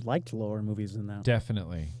sure you've liked lower movies than that.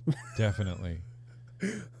 Definitely. Definitely.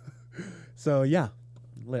 So yeah,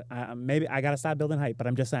 maybe I gotta stop building hype, but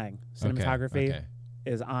I'm just saying cinematography Okay.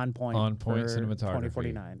 is on point. On point for cinematography.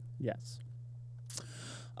 2049. Yes.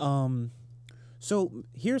 So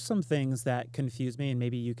here's some things that confuse me, and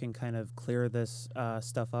maybe you can kind of clear this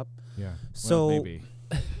stuff up. Yeah. So well, maybe.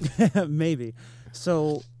 maybe.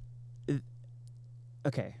 So,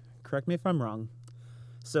 okay, correct me if I'm wrong.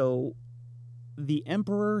 So, the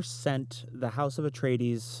Emperor sent the House of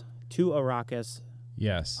Atreides to Arrakis.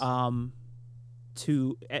 Yes. And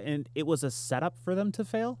it was a setup for them to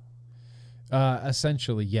fail.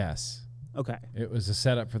 Essentially, yes. Okay. It was a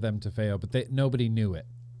setup for them to fail, but nobody knew it.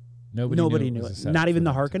 Nobody knew was a it. setup Not even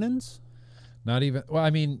for the them to- Harkonnens. Not even. Well, I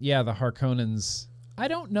mean, yeah, the Harkonnens. I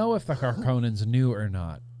don't know if the Harkonnens knew or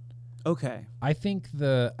not. Okay. I think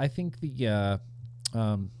the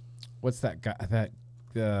what's that guy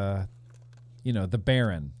the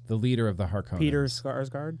Baron, the leader of the Harkonnens. Peter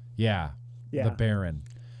Skarsgård. Yeah. Yeah. The Baron.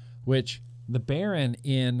 Which the Baron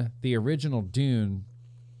in the original Dune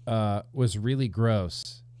was really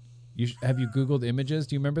gross. Have you Googled images?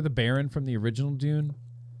 Do you remember the Baron from the original Dune?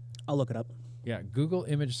 I'll look it up. Yeah, Google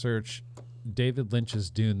image search David Lynch's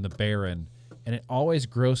Dune, the Baron, and it always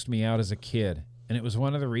grossed me out as a kid. And it was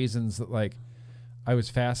one of the reasons that like I was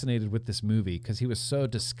fascinated with this movie because he was so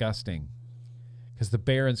disgusting. Because the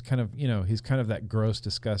Baron's kind of, he's kind of that gross,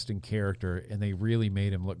 disgusting character, and they really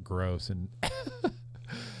made him look gross. And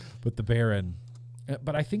but the Baron,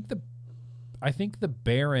 but I think the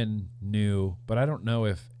Baron knew, but I don't know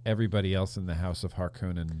if everybody else in the House of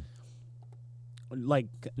Harkonnen Like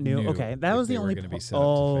knew. Okay, that if was the they were only. gonna be set up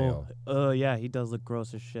to fail. Oh, yeah, he does look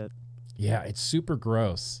gross as shit. Yeah, it's super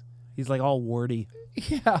gross. He's like all warty.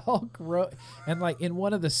 Yeah, all gross. And like in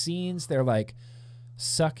one of the scenes, they're like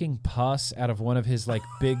sucking pus out of one of his like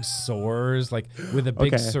big sores, like with a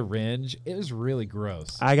big Okay. syringe. It was really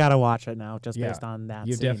gross. I gotta watch it now, just Yeah, based on that.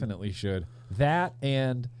 You scene. definitely should. That,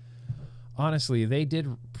 and honestly, they did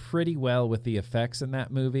pretty well with the effects in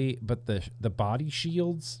that movie, but the body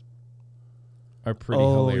shields are pretty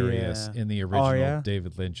Oh, hilarious yeah. in the original yeah?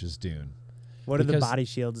 David Lynch's Dune. What do the because- body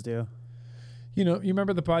shields do? You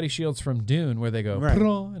remember the body shields from Dune where they go, Right.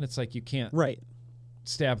 "Prrrr," and it's like you can't Right.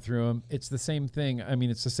 stab through them. It's the same thing. I mean,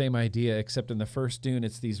 it's the same idea, except in the first Dune,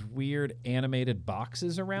 it's these weird animated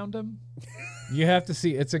boxes around them. You have to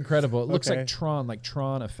see. It's incredible. It looks Okay. like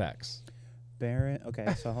Tron effects. Baron.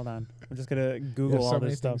 Okay, so hold on. I'm just gonna There's Google so all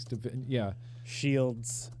many this stuff. things to. Yeah,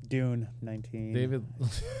 Shields. Dune 19. David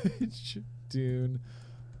Dune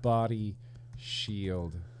body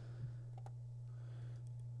shield.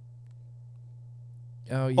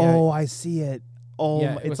 Oh yeah. Oh, I see it. Oh,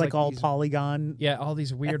 Yeah, it it's was like like all these- polygon. Yeah, all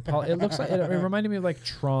these weird. It looks like it reminded me of like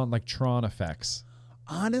Tron effects,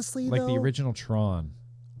 Honestly, like though, the original Tron.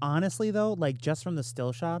 like just from the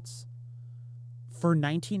still shots for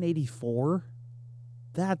 1984,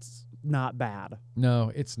 that's not bad.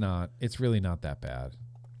 No, it's not. It's really not that bad.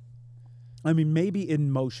 I mean, maybe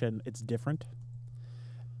in motion it's different.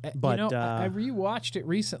 But, I rewatched it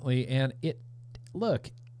recently, and it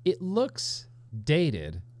looks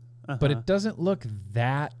dated, but it doesn't look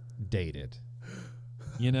that dated.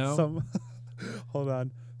 You know? Hold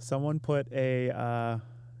on. Someone put a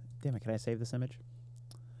damn it, can I save this image?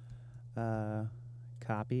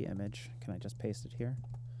 Copy image. Can I just paste it here?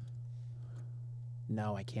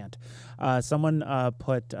 No, I can't. Someone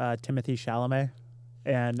put Timothy Chalamet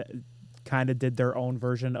and kind of did their own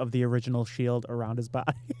version of the original shield around his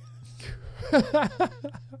body.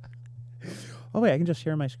 Oh wait, I can just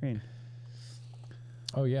share my screen.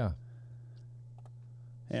 Oh yeah.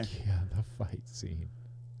 Here. Yeah, the fight scene.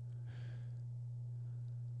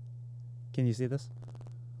 Can you see this?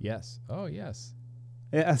 Yes. Oh yes.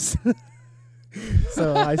 Yes.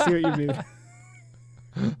 So I see what you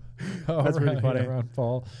mean. Oh, That's pretty funny. Around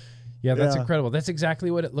Paul. Yeah, that's Yeah. incredible. That's exactly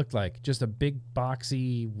what it looked like. Just a big,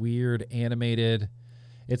 boxy, weird, animated.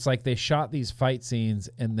 It's like they shot these fight scenes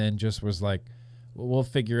and then just was like, well, we'll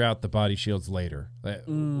figure out the body shields later.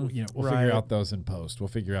 We'll right. figure out those in post. We'll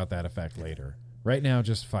figure out that effect later. Right now,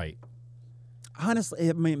 just fight. Honestly,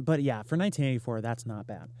 I mean, but yeah, for 1984, that's not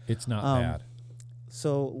bad. It's not bad.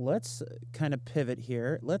 So let's kind of pivot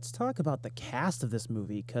here. Let's talk about the cast of this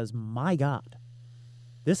movie, because my God,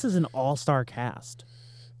 this is an all-star cast.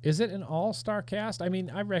 Is it an all-star cast? I mean,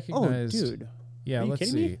 I recognized. Oh, dude. Yeah, Are you let's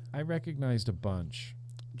kidding see. me? I recognized a bunch.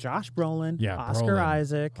 Josh Brolin, Yeah, Oscar Brolin.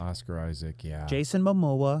 Isaac, Oscar Isaac, yeah. Jason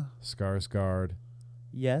Momoa, Skarsgård,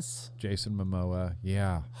 yes. Jason Momoa,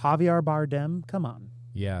 yeah. Javier Bardem, come on.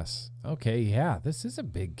 Yes. Okay, yeah. This is a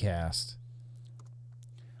big cast.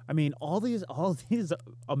 I mean, all these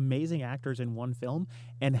amazing actors in one film,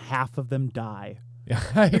 and half of them die.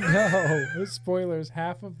 I know. Spoilers,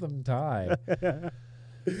 half of them die.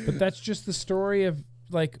 But that's just the story of,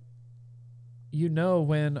 like,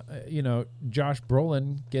 when, Josh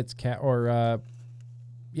Brolin gets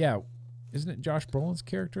isn't it Josh Brolin's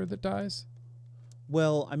character that dies?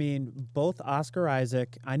 Well, I mean, both Oscar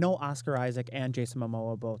Isaac, I know Oscar Isaac and Jason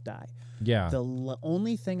Momoa both die. Yeah. The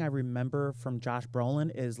only thing I remember from Josh Brolin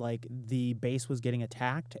is, like, the base was getting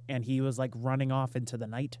attacked, and he was, like, running off into the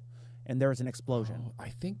night, and there was an explosion. Oh, I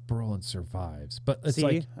think Brolin survives, but it's See?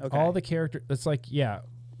 like Okay. all the characters. It's like,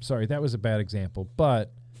 sorry, that was a bad example,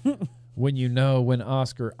 but when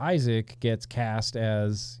Oscar Isaac gets cast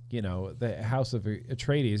as, the House of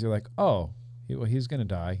Atreides, you're like, oh, he's gonna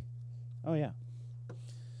die. Oh, yeah.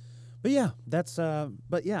 But yeah, that's,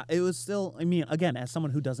 but yeah, it was still, I mean, again, as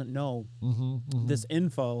someone who doesn't know this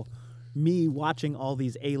info, me watching all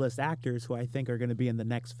these A-list actors who I think are going to be in the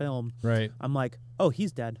next film, Right. I'm like, oh,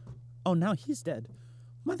 he's dead. Oh, now he's dead.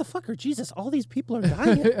 Motherfucker, Jesus, all these people are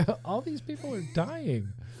dying. All these people are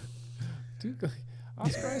dying. Dude,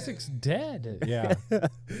 Oscar Isaac's dead. Yeah.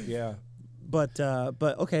 Yeah. But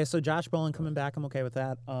okay, so Josh Brolin coming back, I'm okay with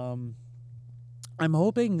that. I'm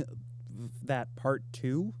hoping that part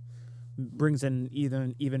 2 brings in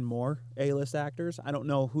even more A-list actors. I don't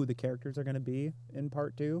know who the characters are going to be in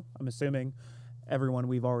part 2. I'm assuming everyone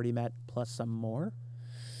we've already met plus some more.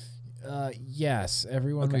 Yes,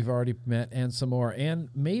 everyone we've already met and some more, and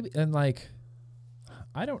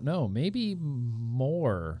I don't know, maybe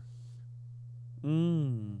more.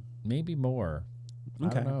 Maybe more. I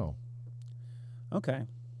Okay. don't know. Okay,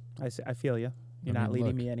 I feel you. You're not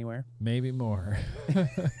leading me anywhere. Maybe more.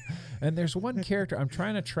 And there's one character I'm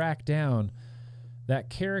trying to track down. That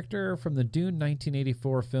character from the Dune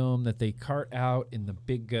 1984 film that they cart out in the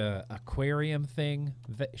big aquarium thing.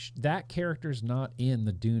 That character's not in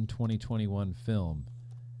the Dune 2021 film.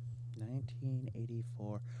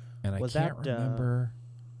 1984. And Was I can't that, remember.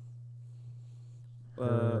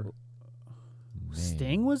 her name.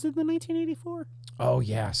 Sting was in the 1984? Oh,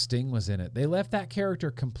 yeah. Sting was in it. They left that character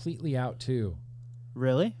completely out, too.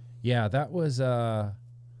 Really? Yeah, that was...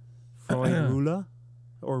 Rula?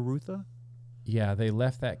 Or Rutha? Yeah, they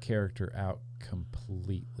left that character out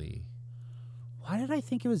completely. Why did I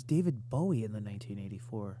think it was David Bowie in the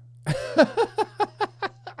 1984?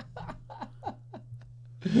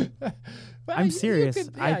 I'm serious.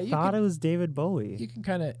 I thought it was David Bowie. You can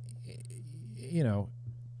kind of,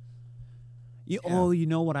 Oh, you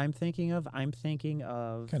know what I'm thinking of? I'm thinking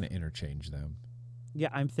of... kind of interchange them. Yeah,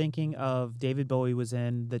 I'm thinking of David Bowie was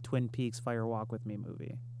in the Twin Peaks Fire Walk With Me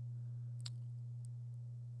movie.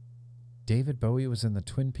 David Bowie was in the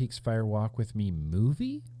Twin Peaks Fire Walk with Me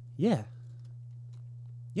movie? Yeah.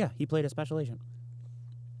 Yeah, he played a special agent.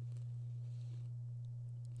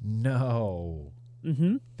 No.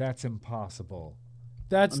 Mm-hmm. That's impossible.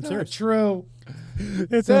 That's I'm not serious. true.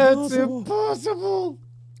 It's That's impossible.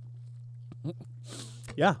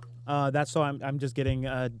 Yeah. That's so I'm just getting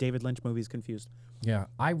David Lynch movies confused. Yeah,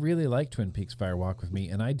 I really like Twin Peaks Fire Walk with Me,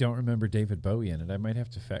 and I don't remember David Bowie in it. I might have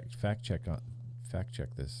to fact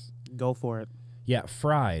check this. Go for it. Yeah,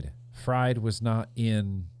 Fried. Fried was not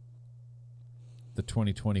in the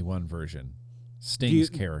 2021 version. Sting's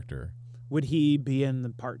character. Would he be in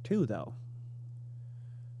the part 2 though?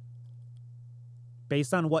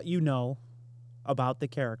 Based on what you know about the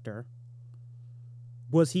character,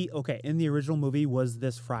 was he okay in the original movie? Was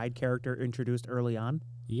this Fried character introduced early on?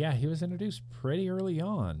 Yeah, he was introduced pretty early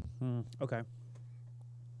on. Okay.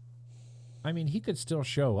 I mean, he could still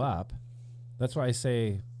show up. That's why I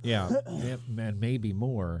say, yeah, man, maybe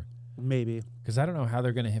more. Maybe. Because I don't know how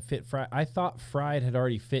they're going to fit Fried. I thought Fried had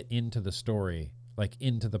already fit into the story, like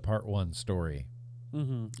into the part 1 story.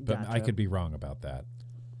 Mm-hmm. But I could be wrong about that.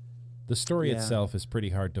 The story itself is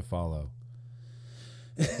pretty hard to follow.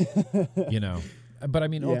 You know. But I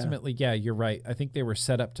mean, ultimately, yeah, you're right. I think they were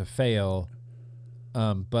set up to fail.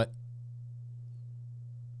 But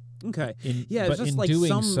okay, but in like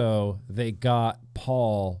doing so, they got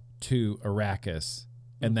Paul to Arrakis,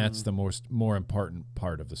 and that's the more important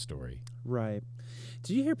part of the story. Right.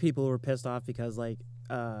 Did you hear people were pissed off because like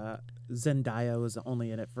Zendaya was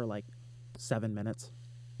only in it for like 7 minutes?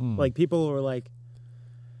 Like people were like,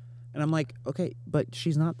 and I'm like, okay, but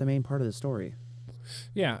she's not the main part of the story.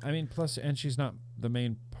 Yeah, I mean, and she's not the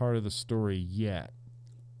main part of the story yet.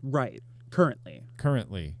 Right. Currently.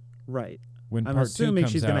 Right. When I'm part assuming 2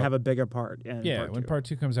 comes she's out, going to have a bigger part. When part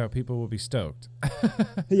 2 comes out, people will be stoked.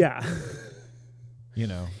 Yeah. You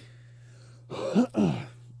know.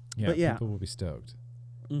 Yeah, but yeah, people will be stoked.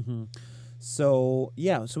 Mm-hmm. So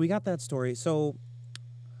so we got that story. So,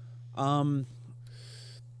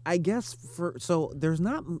 I guess there's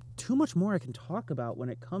not too much more I can talk about when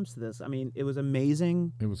it comes to this. I mean, it was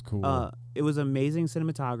amazing. It was cool. It was amazing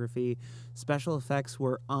cinematography. Special effects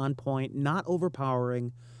were on point, not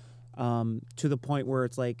overpowering, to the point where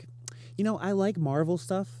it's like, you know, I like Marvel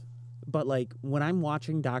stuff, but like when I'm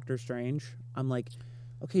watching Doctor Strange, I'm like,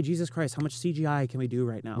 okay, Jesus Christ, how much CGI can we do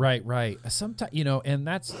right now? Right. Sometimes, you know, and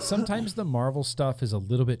sometimes the Marvel stuff is a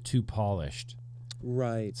little bit too polished.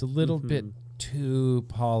 Right. It's a little bit too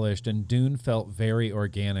polished, and Dune felt very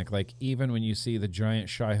organic. Like even when you see the giant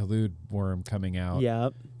Shai Hulud worm coming out,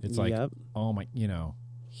 it's like, oh my, you know,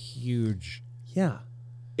 huge. Yeah,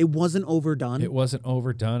 it wasn't overdone. It wasn't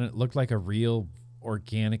overdone. It looked like a real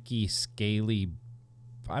organic-y, scaly.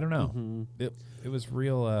 I don't know. It was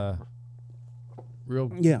real.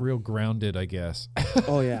 Real grounded, I guess.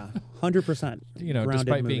 Oh yeah, 100%. You know,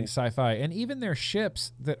 despite being sci-fi, and even their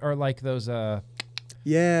ships that are like those.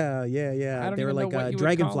 Yeah. They were like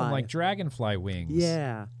dragonfly, like dragonfly wings.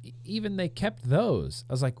 Yeah. Even they kept those.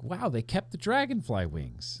 I was like, wow, they kept the dragonfly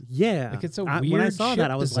wings. Yeah. Like it's a weird. When I saw that,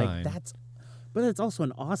 I was design. like, but it's also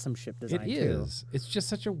an awesome ship design. It is. It's just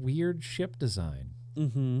such a weird ship design.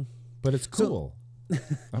 Mm-hmm. But it's cool.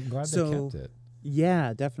 I'm glad they kept it.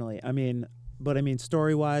 Yeah, definitely. I mean,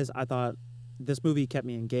 story-wise, I thought this movie kept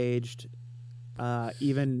me engaged.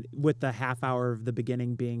 Even with the half hour of the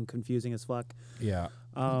beginning being confusing as fuck. Yeah.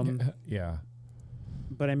 Yeah.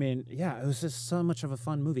 But I mean, it was just so much of a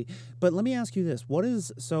fun movie. But let me ask you this: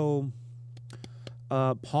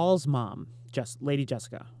 Paul's mom, Lady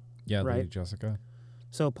Jessica. Yeah, right? Lady Jessica.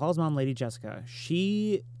 So Paul's mom, Lady Jessica,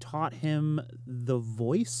 she taught him the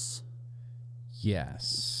voice. Yes.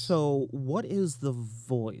 So what is the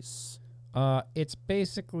voice? It's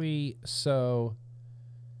basically so.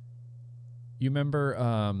 You remember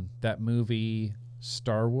that movie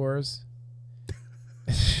Star Wars?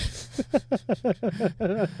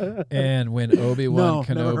 And when Obi-Wan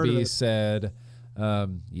Kenobi said,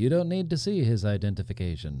 you don't need to see his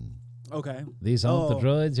identification. Okay. These aren't the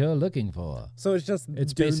droids you're looking for. So it's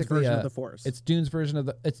Dune's basically version of the Force. It's Dune's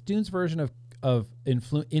version of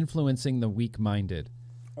influencing the weak-minded.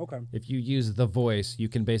 Okay. If you use the voice, you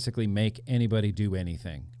can basically make anybody do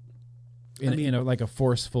anything. In a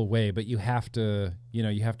forceful way, but you have to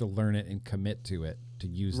learn it and commit to it to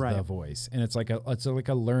use the voice, and it's like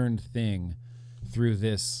a learned thing through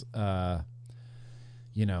this, But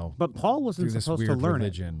Paul wasn't supposed to learn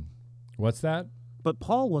religion. What's that? But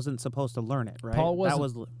Paul wasn't supposed to learn it, right? Paul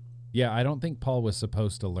wasn't. Yeah, I don't think Paul was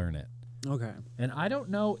supposed to learn it. Okay. And I don't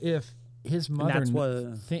know if his mother.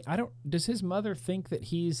 Does his mother think that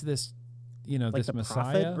he's this, like this the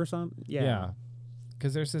Messiah prophet or something? Yeah.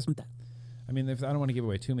 Because there's this. I mean, I don't want to give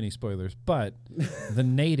away too many spoilers, but the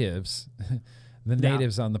natives,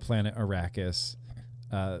 natives on the planet Arrakis,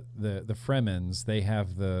 the Fremens, they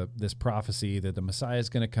have this prophecy that the Messiah is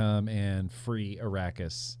going to come and free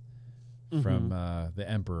Arrakis from the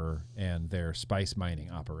Emperor and their spice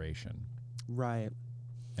mining operation. Right.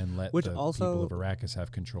 And let the people of Arrakis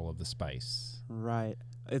have control of the spice. Right.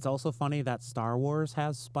 It's also funny that Star Wars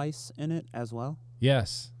has spice in it as well.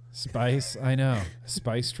 Yes. Spice, I know.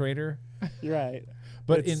 Spice trader. Right.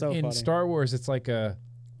 But in Star Wars, it's like a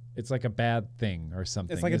bad thing or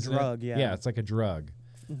something. It's like a drug, yeah. Yeah, it's like a drug.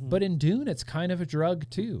 But in Dune, it's kind of a drug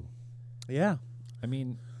too. Yeah. I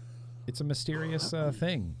mean, it's a mysterious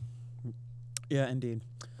thing. Yeah, indeed.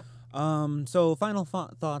 So final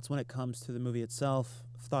thoughts when it comes to the movie itself.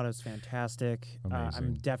 Thought it was fantastic.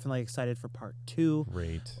 I'm definitely excited for part 2.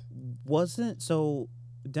 Great. So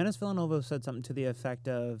Denis Villeneuve said something to the effect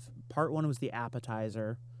of part 1 was the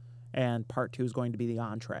appetizer and part 2 is going to be the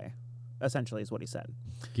entree, essentially is what he said.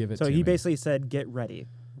 So he basically said, get ready,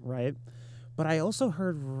 right? But I also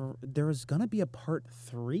heard there was going to be a part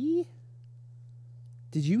 3.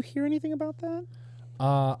 Did you hear anything about that?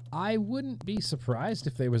 I wouldn't be surprised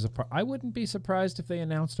if there was I wouldn't be surprised if they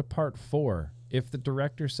announced a part 4. If the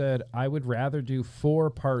director said, I would rather do 4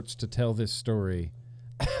 parts to tell this story,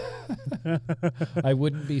 I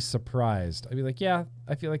wouldn't be surprised. I'd be like, yeah,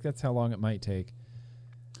 I feel like that's how long it might take.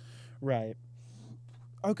 Right.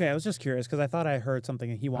 Okay, I was just curious because I thought I heard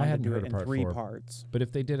something he wanted to do it in 3 parts. But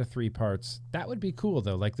if they did a 3 parts, that would be cool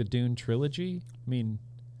though, like the Dune trilogy. I mean,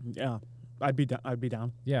 yeah, I'd be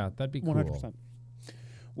down. Yeah, that'd be cool. 100%.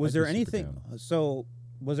 Was there anything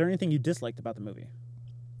you disliked about the movie?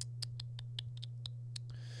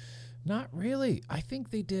 Not really. I think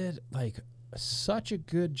they did like such a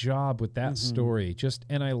good job with that story.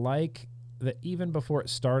 And I like that even before it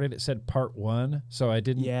started, it said part 1, so I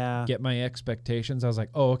didn't get my expectations. I was like,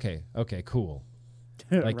 oh, okay, cool.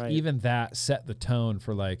 Like right. Even that set the tone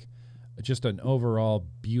for like just an overall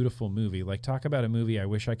beautiful movie. Like talk about a movie I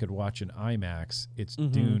wish I could watch in IMAX. It's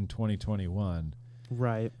Dune 2021.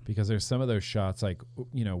 Right. Because there's some of those shots like,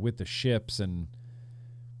 with the ships and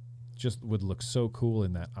just would look so cool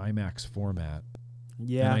in that IMAX format.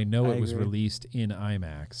 Yeah. And I know it was released in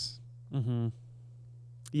IMAX.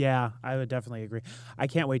 Yeah, I would definitely agree. I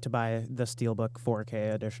can't wait to buy the Steelbook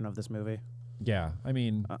 4K edition of this movie. Yeah. I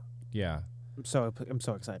mean, yeah. I'm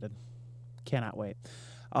so excited. Cannot wait.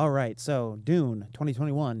 All right, so Dune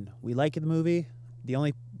 2021. We like the movie. The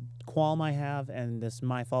only qualm I have, and this is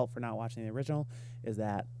my fault for not watching the original, is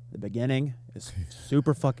that the beginning is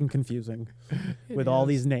super fucking confusing with all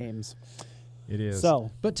these names. It is.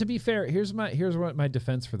 So, but to be fair, here's what my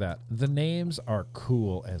defense for that. The names are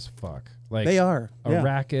cool as fuck. Like they are.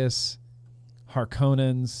 Arrakis,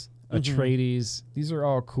 Harkonnens, Atreides. These are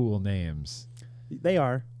all cool names. They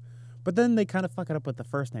are. But then they kind of fuck it up with the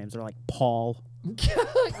first names. They're like Paul.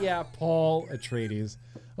 Yeah, Paul Atreides.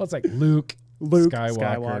 Well, it's like Luke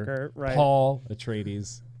Skywalker, right? Paul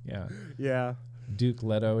Atreides. Yeah. Yeah. Duke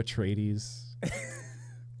Leto Atreides.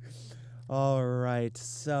 All right,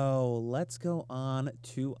 so let's go on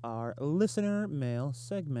to our listener mail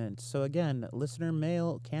segment. So again, listener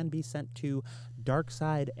mail can be sent to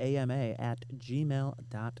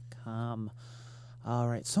darksideama@gmail.com. All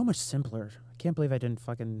right, so much simpler. I can't believe I didn't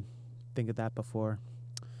fucking think of that before.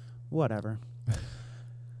 Whatever.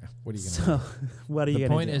 What are you going to do? What are you going to do? The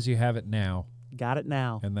point is you have it now. Got it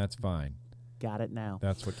now. And that's fine. Got it now.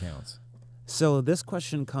 That's what counts. So this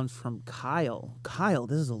question comes from Kyle. Kyle,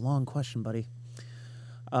 this is a long question, buddy.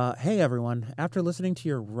 Hey, everyone. After listening to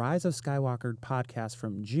your Rise of Skywalker podcast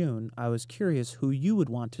from June, I was curious who you would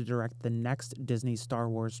want to direct the next Disney Star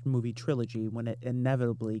Wars movie trilogy when it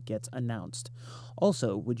inevitably gets announced.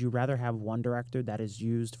 Also, would you rather have one director that is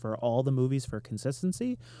used for all the movies for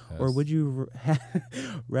consistency, or would you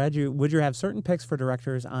have certain picks for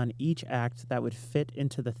directors on each act that would fit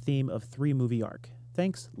into the theme of 3-movie arc?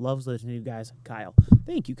 Thanks. Loves listening to you guys. Kyle.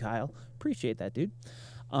 Thank you, Kyle. Appreciate that, dude.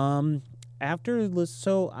 Honestly,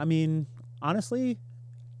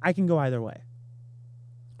 I can go either way.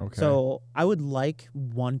 Okay. So I would like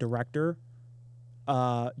one director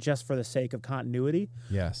just for the sake of continuity.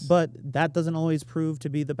 Yes. But that doesn't always prove to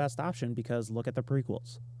be the best option because look at the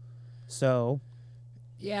prequels. So.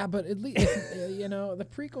 Yeah, but at least, the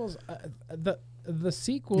prequels, the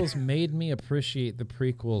sequels made me appreciate the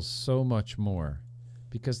prequels so much more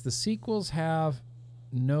because the sequels have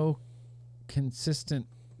no consistent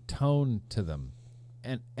tone to them.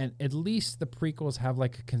 And at least the prequels have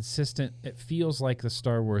like a consistent, it feels like the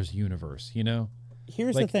Star Wars universe,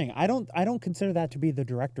 Here's the thing. I don't consider that to be the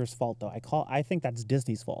director's fault though. I think that's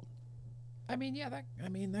Disney's fault. I mean, yeah,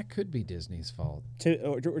 that could be Disney's fault.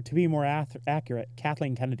 To be more accurate,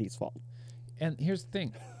 Kathleen Kennedy's fault. And here's the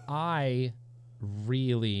thing. I'm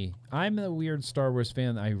a weird Star Wars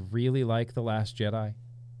fan. I really like The Last Jedi.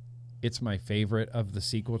 It's my favorite of the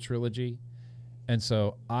sequel trilogy. And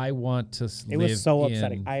so I want to live. It was so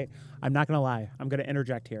upsetting. I'm not going to lie. I'm going to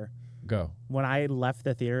interject here. Go. When I left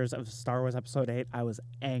the theaters of Star Wars Episode 8, I was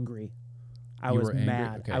angry. I was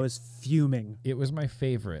mad. Okay. I was fuming. It was my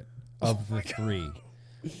favorite of the three.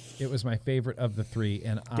 It was my favorite of the three,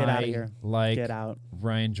 and Get out of here. like Get out.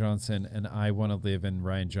 Rian Johnson, and I want to live in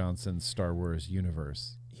Rian Johnson's Star Wars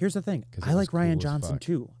universe. Here's the thing. 'Cause I it like was Rian cool as Johnson fuck.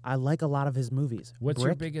 too. I like a lot of his movies. What's your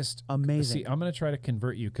Brick, biggest? amazing. See, I'm going to try to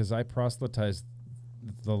convert you because I proselytized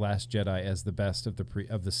The Last Jedi as the best of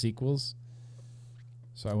the sequels.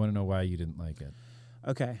 So I want to know why you didn't like it.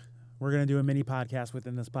 Okay. We're going to do a mini podcast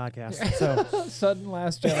within this podcast. So Sudden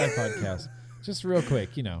Last Jedi podcast. Just real quick,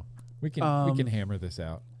 we can hammer this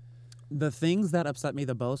out. the things that upset me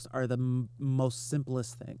the most are the most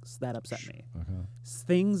simplest things that upset me. Uh-huh.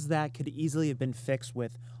 Things that could easily have been fixed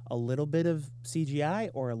with a little bit of CGI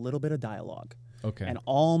or a little bit of dialogue. Okay. And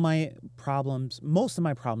most of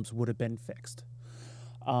my problems would have been fixed.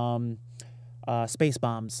 Space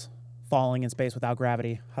bombs falling in space without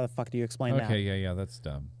gravity. How the fuck do you explain that? Okay, yeah, that's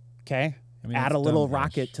dumb. Okay. I mean, Add that's a little dumb-ish.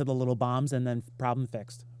 rocket to the little bombs and then problem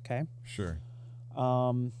fixed. Okay. Sure.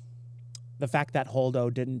 The fact that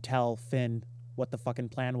Holdo didn't tell Finn what the fucking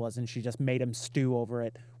plan was and she just made him stew over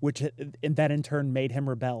it, and that in turn made him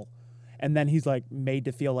rebel. And then he's like made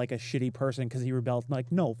to feel like a shitty person because he rebelled. I'm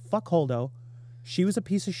like, no, fuck Holdo. She was a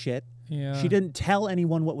piece of shit. Yeah. She didn't tell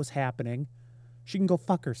anyone what was happening. She can go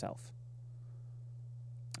fuck herself.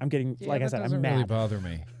 I'm getting, like I said, I'm mad. Really bother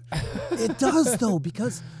me. It does though,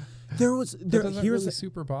 because there Doesn't really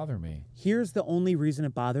super bother me. Here's the only reason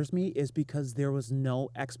it bothers me is because there was no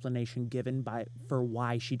explanation given for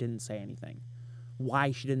why she didn't say anything,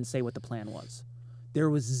 why she didn't say what the plan was. There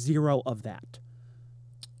was zero of that.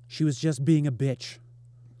 She was just being a bitch.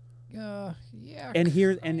 Yeah. And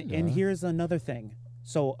here's another thing.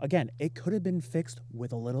 So again, it could have been fixed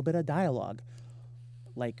with a little bit of dialogue.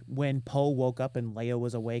 Like when Poe woke up and Leia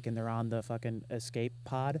was awake and they're on the fucking escape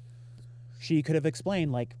pod, she could have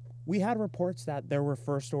explained, like, we had reports that there were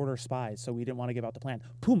First Order spies, so we didn't want to give out the plan.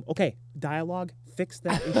 Boom. Okay, dialogue, fix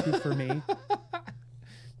that issue for me.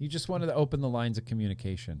 You just wanted to open the lines of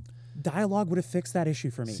communication. Dialogue would have fixed that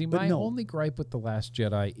issue for me. See, but my no. only gripe with The Last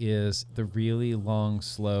Jedi is the really long,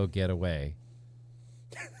 slow getaway.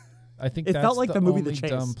 I think It that's felt like the movie The only Chase.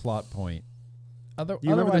 dumb plot point. you remember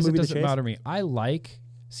the Otherwise, it movie The doesn't Chase? bother me. I like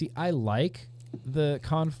the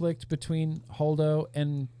conflict between Holdo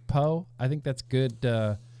and Poe. I think that's good.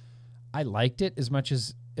 I liked it as much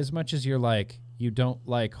as you're like, you don't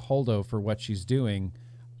like Holdo for what she's doing.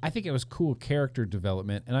 I think it was cool character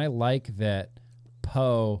development, and I like that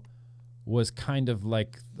Poe was kind of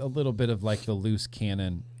like a little bit of like the loose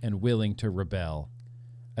cannon and willing to rebel.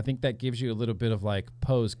 I think that gives you a little bit of like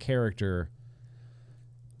Poe's character,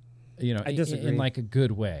 I disagree. in like a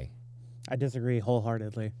good way. I disagree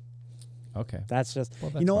wholeheartedly. Okay. That's just,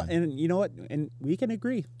 Well, that's you know, fine. and you know what? And we can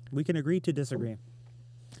agree. We can agree to disagree.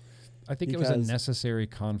 I think it was a Because- necessary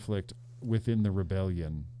conflict within the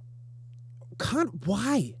rebellion.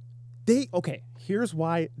 Why? Okay, here's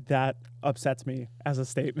why that upsets me as a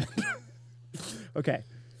statement. Okay.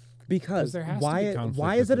 Because there has to be why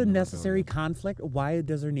conflict is it a within the necessary rebellion. conflict? Why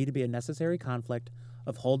does there need to be a necessary conflict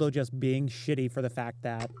of Holdo just being shitty for the fact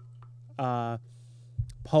that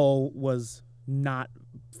Poe was not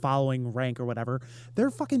following rank or whatever?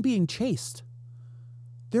 They're fucking being chased.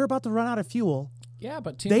 They're about to run out of fuel. Yeah,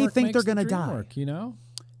 but They teamwork think makes they're the gonna dream die. work, you know?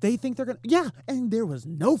 They think they're gonna, yeah, and there was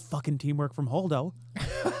no fucking teamwork from Holdo.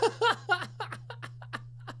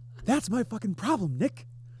 That's my fucking problem, Nick.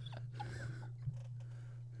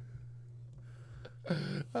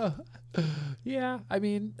 Yeah, I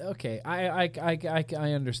mean, okay.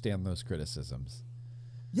 I understand those criticisms.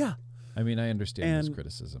 Yeah. I mean, I understand those And-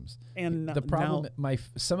 criticisms. And The problem,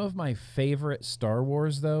 some of my favorite Star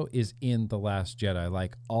Wars though is in The Last Jedi.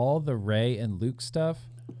 Like all the Rey and Luke stuff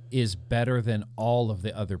is better than all of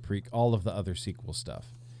the other sequel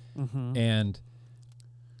stuff. Mm-hmm. And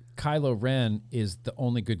Kylo Ren is the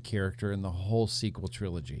only good character in the whole sequel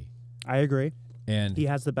trilogy. I agree. And He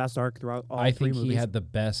has the best arc throughout all I three think movies. he had the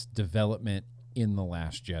best development in The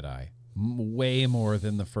Last Jedi. Way more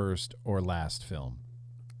than the first or last film.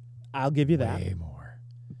 I'll give you that. Way more.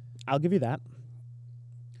 I'll give you that.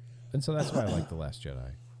 And so that's why I like The Last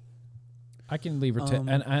Jedi. I can leave her Um,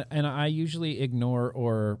 and I usually ignore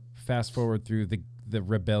or fast forward through the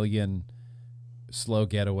rebellion slow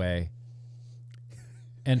getaway.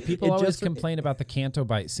 And people It always just- complain about the Canto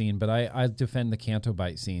Bite scene, but I defend the Canto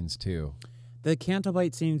Bite scenes too. The Canto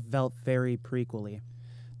Bite scene felt very prequel-y.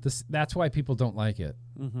 That's why people don't like it.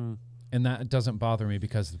 Mm-hmm. And that doesn't bother me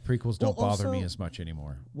because the prequels don't Well, bother me also- as much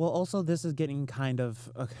anymore. Well, also, this is getting kind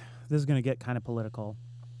of... this is going to get kind of political.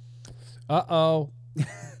 Uh-oh.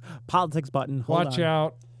 Politics button. Hold Watch on.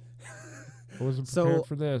 out. I wasn't So- prepared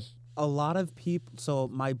for this. A lot of people... So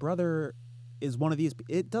my brother is one of these...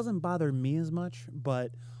 It doesn't bother me as much,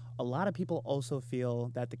 but a lot of people also feel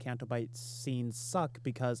that the Canto Bite scenes suck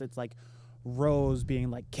because it's like Rose being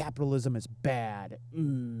like, capitalism is bad.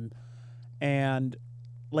 And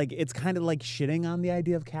like it's kind of like shitting on the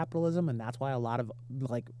idea of capitalism, and that's why a lot of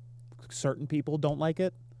like certain people don't like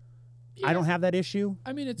it. I don't have that issue.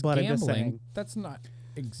 I mean, it's but I'm just gambling. saying. That's not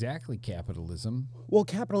exactly capitalism. Well,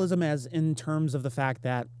 capitalism as in terms of the fact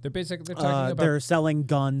that They're talking about they're selling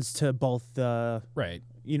guns to both the right,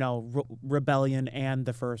 rebellion and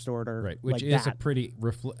the First Order, right, which like is that. a pretty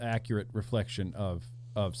accurate reflection of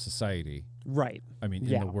society. Right. I mean,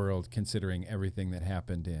 Yeah. in the world, considering everything that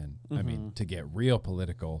happened in. I Mm-hmm. mean, to get real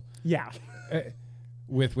political, Yeah.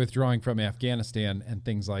 with withdrawing from Afghanistan and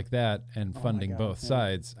things like that, and funding God, both yeah.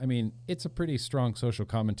 sides. I mean, it's a pretty strong social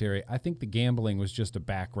commentary. I think the gambling was just a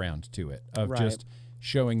background to it, of Right. just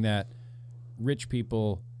showing that rich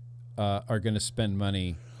people are going to spend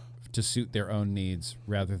money to suit their own needs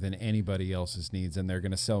rather than anybody else's needs, and they're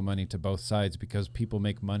going to sell money to both sides because people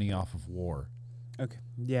make money off of war. Okay.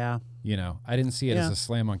 Yeah. You know, I didn't see it as Yeah. a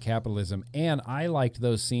slam on capitalism. And I liked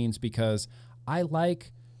those scenes because I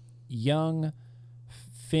like young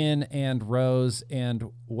Finn and Rose and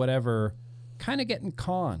whatever kind of getting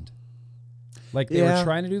conned. Like they Yeah. were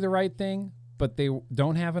trying to do the right thing, but they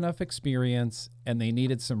don't have enough experience and they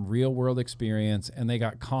needed some real world experience, and they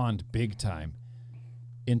got conned big time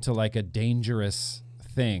into like a dangerous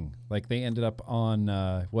thing. Like they ended up on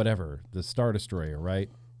the Star Destroyer, right?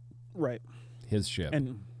 Right. His ship.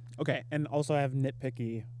 And okay, and also I have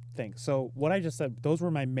nitpicky things. So what I just said, those were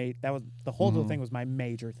my that was the whole thing was my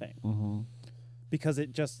major thing. Mm-hmm. Because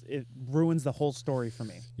it ruins the whole story for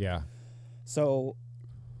me. Yeah. So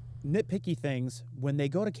nitpicky things, when they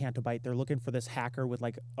go to Canto Bite, they're looking for this hacker with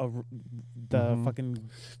like the fucking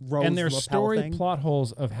rose And there's lapel story thing. plot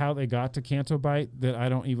holes of how they got to Canto Bite that I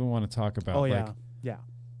don't even want to talk about. Oh Like, yeah. Yeah.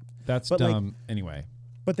 that's But, like, dumb. Anyway.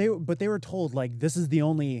 But they were told like this is the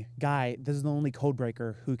only code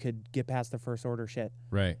breaker who could get past the First Order shit.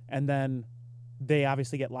 Right. And then they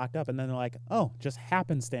obviously get locked up, and then they're like, oh, just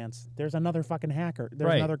happenstance. There's another fucking hacker. There's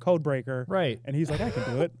Right. another code breaker. Right. And he's like, I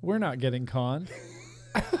can do it. We're not getting conned.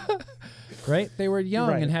 Right? They were young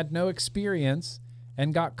Right. and had no experience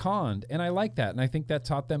and got conned. And I like that. And I think that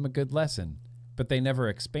taught them a good lesson. But they never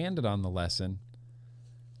expanded on the lesson.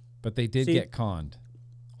 But they did See- get conned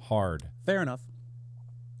hard. Fair enough.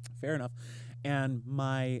 And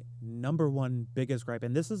my number one biggest gripe,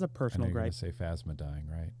 and this is a I know personal you're going gripe. to say Phasma dying,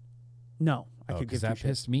 right? No, I could Because give two that shits.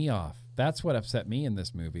 pissed me off. That's what upset me in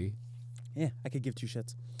this movie. Yeah, I could give two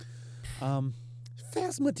shits.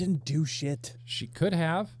 Phasma didn't do shit. She could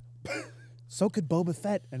have. So could Boba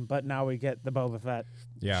Fett, but now we get the Boba Fett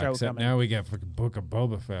Yeah, show except coming. now we get fucking Book of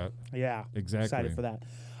Boba Fett. Yeah, Exactly. excited for that.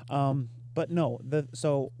 But no,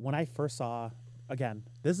 so when I first saw, again,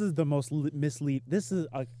 this is the most mislead. This is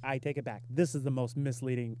I take it back. This is the most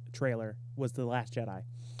misleading trailer. Was The Last Jedi.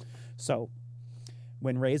 So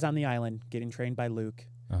when Rey's on the island getting trained by Luke,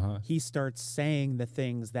 Uh-huh. he starts saying the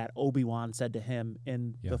things that Obi-Wan said to him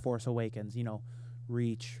in Yeah. The Force Awakens.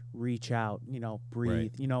 Reach out.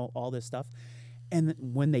 Breathe. Right. All this stuff. And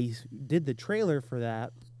when they did the trailer for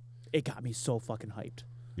that, it got me so fucking hyped.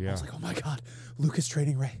 I Yeah. was like, oh my God, Luke is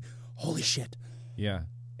training Rey. Holy shit. Yeah.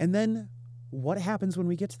 And then what happens when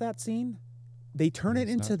we get to that scene? They turn it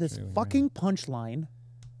He's into not this trailing Rey. fucking punchline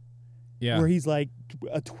Yeah. where he's like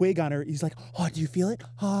a twig on her. He's like, oh, do you feel it?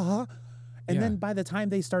 Ha ha. And Yeah. then by the time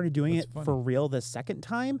they started doing That's it funny. for real the second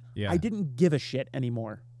time, Yeah. I didn't give a shit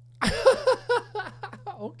anymore.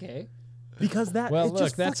 Okay. Because that Well, it look,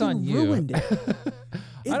 just that's fucking on you. ruined it.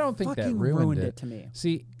 I don't think that fucking ruined it it. to me.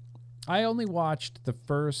 See, I only watched the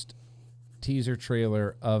first teaser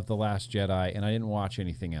trailer of The Last Jedi, and I didn't watch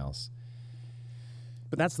anything else.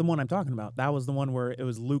 But that's the one I'm talking about. That was the one where it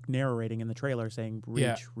was Luke narrating in the trailer saying,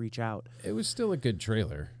 Yeah. reach out. It was still a good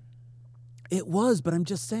trailer. It was, but I'm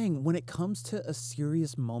just saying, when it comes to a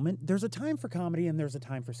serious moment, there's a time for comedy and there's a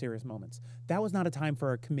time for serious moments. That was not a time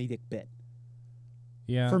for a comedic bit.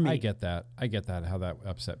 Yeah, For me. I get that. How that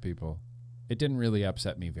upset people. It didn't really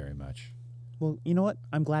upset me very much. Well, you know what?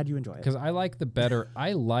 I'm glad you enjoy it. Because I like the better.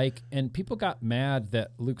 And people got mad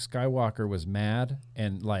that Luke Skywalker was mad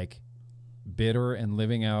and like bitter and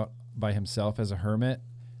living out by himself as a hermit.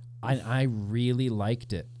 I really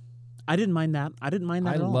liked it. I didn't mind that. I didn't mind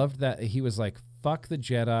that at all. Loved that he was like, fuck the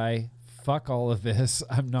Jedi, fuck all of this.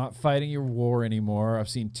 I'm not fighting your war anymore. I've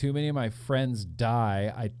seen too many of my friends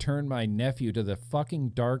die. I turned my nephew to the fucking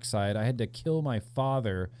dark side. I had to kill my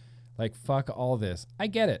father. Like, fuck all this. I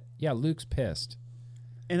get it. Yeah, Luke's pissed.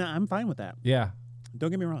 And I'm fine with that. Yeah. Don't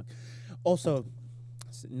get me wrong. Also,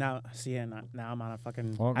 now I'm on a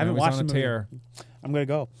fucking... Well, I haven't watched the movie. tear. I'm going to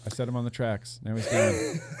go. I set him on the tracks. Now he's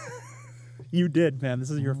gone. You did, man. This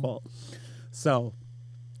is your fault. So,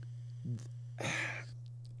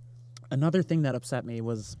 another thing that upset me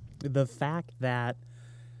was the fact that...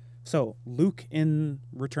 So, Luke in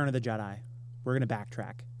Return of the Jedi, we're going to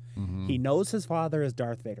backtrack. Mm-hmm. He knows his father is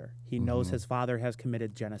Darth Vader. He knows his father has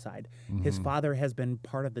committed genocide. His father has been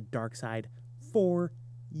part of the dark side for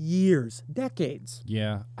years, decades.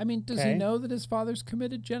 Yeah. I mean, does he know that his father's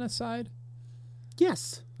committed genocide?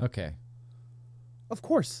 Yes. Okay. Of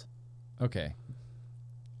course. Okay.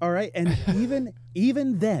 All right. And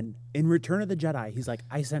even then, in Return of the Jedi, he's like,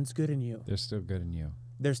 I sense good in you. They're still good in you.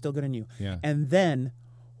 They're still good in you. Yeah. And then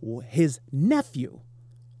his nephew,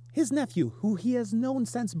 who he has known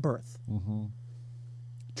since birth,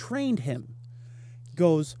 trained him,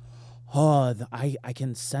 goes, I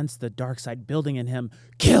can sense the dark side building in him.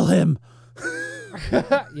 Kill him.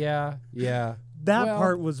 Yeah. That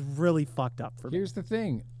part was really fucked up for me. Here's the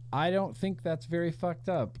thing. I don't think that's very fucked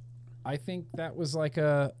up. I think that was like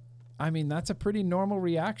that's a pretty normal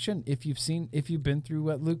reaction if you've been through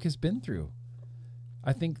what Luke has been through.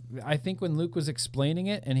 I think when Luke was explaining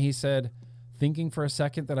it and he said, thinking for a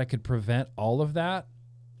second that I could prevent all of that,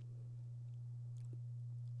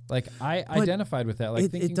 like I identified with that. Like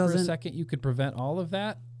thinking for a second you could prevent all of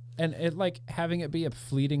that, and it like having it be a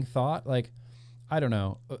fleeting thought. Like I don't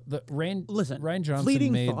know. Rian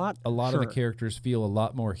Johnson made a lot of the characters feel a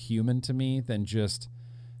lot more human to me than just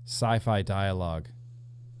sci-fi dialogue.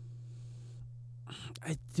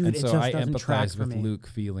 Dude, so it just I doesn't track empathize for with me. Luke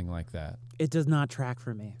feeling like that. It does not track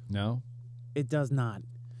for me. No? It does not.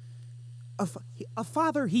 A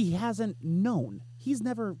father he hasn't known. He's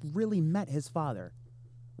never really met his father,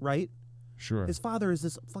 right? Sure. His father is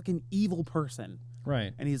this fucking evil person.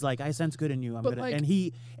 Right. And he's like, I sense good in you. I'm But gonna. like- And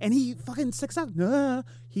he fucking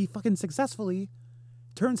successfully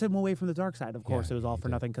turns him away from the dark side. Of course, Yeah, it was all he for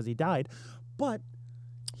did. nothing because he died, but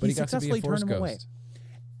But he he got to be a successfully Force turned him away. ghost.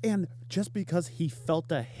 And just because he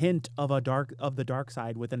felt a hint of the dark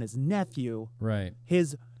side within his nephew, Right.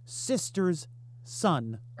 his sister's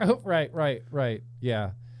son, Oh, right.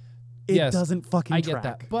 Yeah. it Yes, doesn't fucking I track.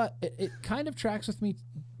 get that. But it kind of tracks with me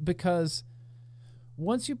because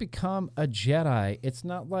once you become a Jedi, it's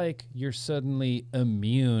not like you're suddenly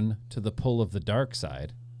immune to the pull of the dark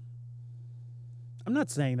side. I'm not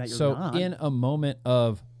saying that you're So not. in a moment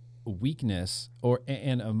of weakness or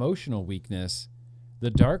an emotional weakness, the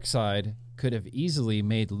dark side could have easily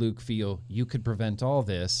made Luke feel you could prevent all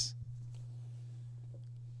this.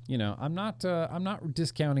 You know, I'm not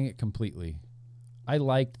discounting it completely. I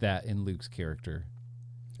liked that in Luke's character,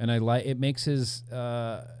 and it makes his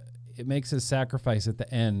sacrifice at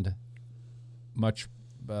the end much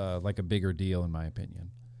like a bigger deal in my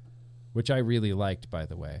opinion, which I really liked. By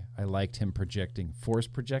the way, I liked him force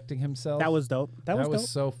projecting himself. That was dope. That was dope.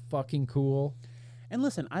 So fucking cool. And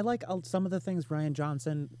listen, I like some of the things Rian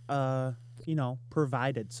Johnson,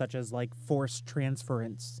 provided, such as like force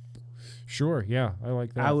transference. Sure, yeah, I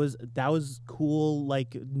like that. That was cool,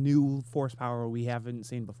 like new force power we haven't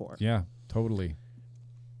seen before. Yeah, totally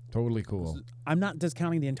cool. I'm not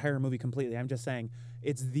discounting the entire movie completely. I'm just saying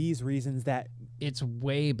it's these reasons that It's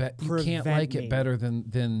way better. You can't Prevent like me. it better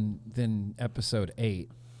than episode 8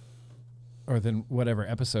 or than whatever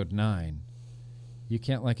episode 9. You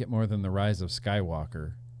can't like it more than The Rise of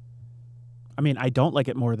Skywalker. I mean, I don't like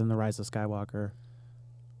it more than The Rise of Skywalker.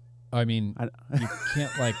 I mean, you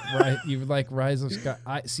can't like you like Rise of Sky.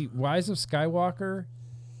 Rise of Skywalker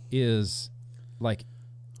is like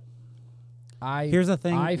Here's the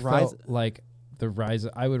thing, I felt like the Rise.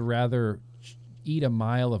 I would rather eat a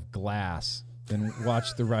mile of glass than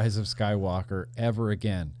watch the Rise of Skywalker ever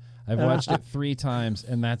again. I've watched it 3 times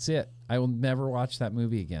and that's it. I will never watch that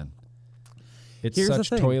movie again. It's Here's the such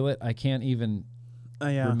thing. toilet. I can't even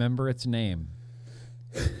remember its name.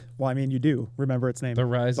 Well, I mean, you do remember its name. The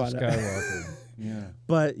Rise of but, Skywalker. Yeah.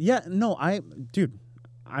 But yeah, no,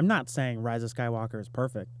 I'm not saying Rise of Skywalker is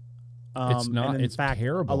perfect. It's not. And in It's fact,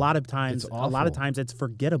 terrible. A lot of times It's it's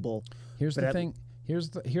forgettable. Here's But the at- thing.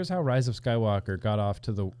 Here's how Rise of Skywalker got off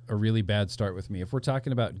to a really bad start with me. If we're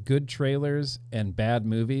talking about good trailers and bad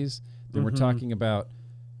movies, then we're talking about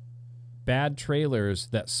bad trailers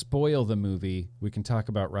that spoil the movie. We can talk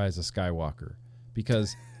about Rise of Skywalker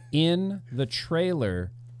because In the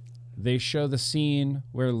trailer, they show the scene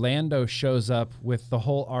where Lando shows up with the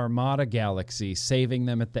whole Armada galaxy, saving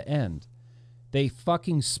them at the end. They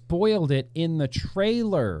fucking spoiled it in the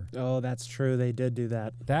trailer. Oh, that's true. They did do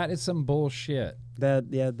that. That is some bullshit.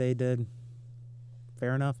 Yeah, they did.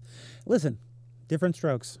 Fair enough. Listen, different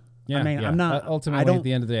strokes. Yeah, I mean, yeah. I'm not. Ultimately, at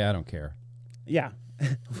the end of the day, I don't care. Yeah.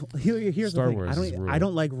 Here's Star the thing. Wars is I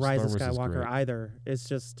don't like Star Rise of Wars is Skywalker great. either. It's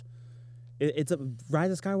just,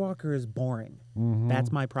 Rise of Skywalker is boring. Mhm.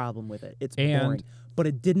 That's my problem with it. It's And boring, but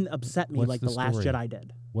it didn't upset me what's like the the Last story? Jedi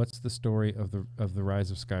did. What's the story of the Rise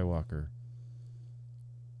of Skywalker?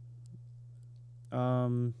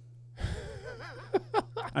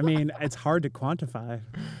 I mean, it's hard to quantify.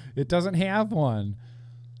 It doesn't have one.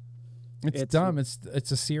 It's It's- dumb.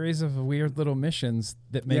 It's a series of weird little missions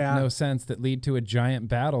that make Yeah. no sense that lead to a giant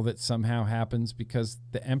battle that somehow happens because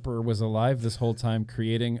the Emperor was alive this whole time,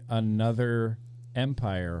 creating another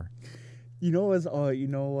empire. You know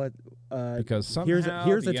what? Because somehow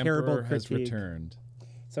here's the a terrible Emperor has critique. returned.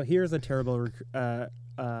 So here's a terrible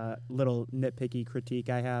little nitpicky critique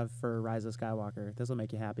I have for Rise of Skywalker. This will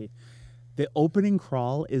make you happy. The opening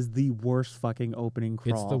crawl is the worst fucking opening It's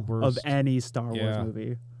crawl the of worst. any Star Wars Yeah.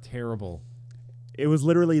 movie. Terrible. It was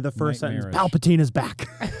literally the first sentence. Nightmarish. Palpatine is back.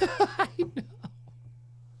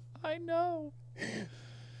 I know.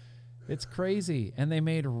 It's crazy. And they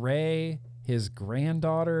made Rey his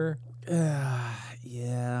granddaughter.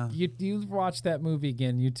 Yeah. You watch that movie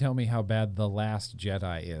again, you tell me how bad The Last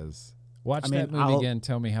Jedi is. Watch I mean, that movie again,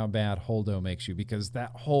 tell me how bad Holdo makes you, because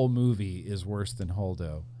that whole movie is worse than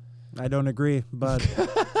Holdo. I don't agree, but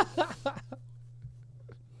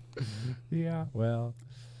Yeah, well.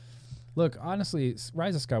 Look, honestly,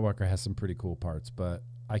 Rise of Skywalker has some pretty cool parts, but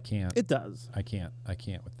I can't it does. I can't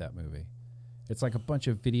with that movie. It's like a bunch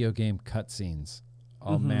of video game cutscenes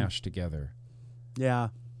all Mhm. mashed together. Yeah.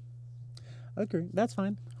 Okay, that's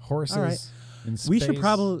fine. Horses All right. in space. We should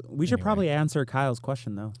Anyway. probably answer Kyle's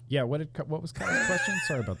question though. Yeah, what was Kyle's question?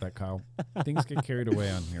 Sorry about that, Kyle. Things get carried away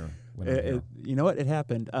on here. When I'm here. You know what? It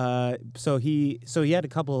happened. So he had a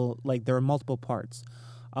couple, like, there were multiple parts.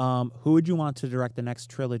 Who would you want to direct the next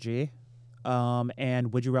trilogy?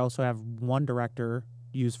 And would you also have one director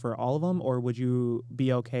used for all of them, or would you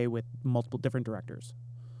be okay with multiple different directors?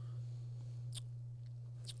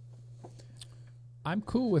 I'm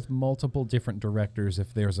cool with multiple different directors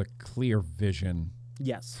if there's a clear vision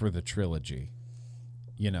Yes. for the trilogy.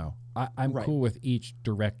 You know, I'm Right. cool with each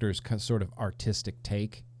director's sort of artistic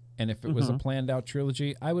take. And if it was a planned out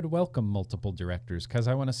trilogy, I would welcome multiple directors because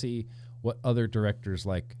I want to see what other directors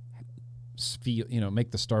like feel,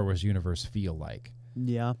 make the Star Wars universe feel like.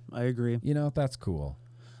 Yeah, I agree. That's cool.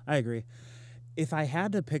 I agree. If I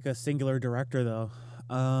had to pick a singular director, though,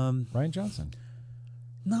 Rian Johnson.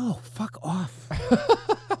 no, fuck off.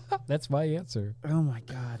 That's my answer. Oh my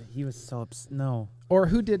God, he was so no. Or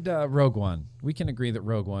who did Rogue One? We can agree that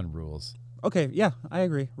Rogue One rules. Okay, yeah, I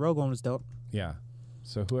agree. Rogue One was dope. Yeah.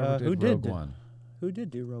 So whoever who did did Rogue do- One. Who did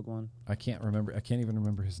do Rogue One? I can't remember. I can't even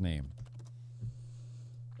remember his name.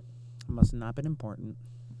 Must not been important.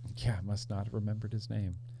 Yeah, I must not have remembered his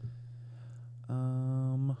name.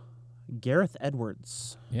 Gareth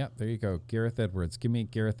Edwards. Yeah, there you go. Gareth Edwards. Give me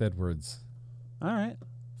Gareth Edwards. All right,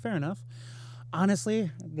 fair enough.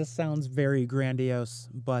 Honestly, this sounds very grandiose,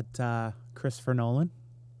 but Christopher Nolan.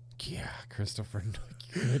 Yeah, Christopher Nolan.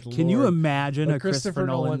 Good Can you Lord. imagine a Christopher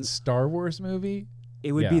Nolan Star Wars movie?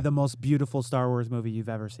 It would be Yeah. the most beautiful Star Wars movie you've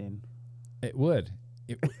ever seen. It would.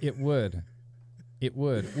 It would. It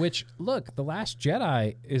would. Which, look, The Last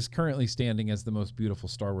Jedi is currently standing as the most beautiful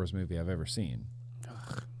Star Wars movie I've ever seen.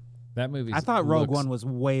 That movie. I thought Rogue One was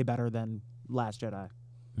way better than Last Jedi.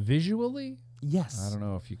 visually. Yes. I don't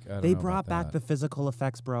know if you. I don't They know brought about back that. the physical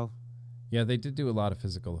effects, bro. Yeah, they did do a lot of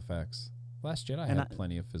physical effects. Last Jedi And had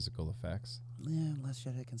plenty of physical effects. Yeah, Last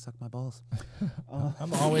Jedi can suck my balls.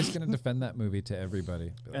 I'm always going to defend that movie to everybody.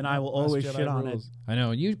 Be like, And I will "Last always Jedi shit on it." rules." I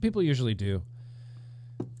know. People usually do.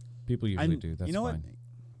 People usually I'm- do. That's you know fine. what?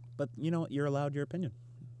 But you know what? You're allowed your opinion.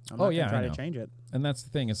 I'm Oh, not yeah, gonna try I to know. change it. And that's the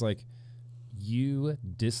thing. Is like you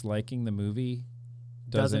disliking the movie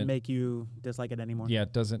Doesn't make you dislike it anymore. Yeah,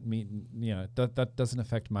 it doesn't mean that doesn't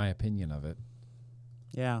affect my opinion of it.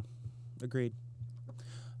 Yeah. Agreed.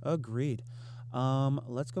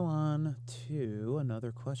 Let's go on to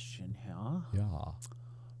another question here. Yeah.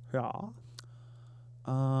 Yeah.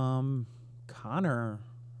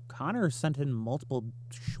 Connor sent in multiple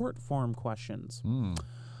short form questions.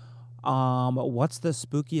 What's the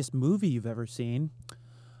spookiest movie you've ever seen?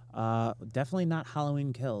 Definitely not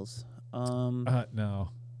Halloween Kills. No.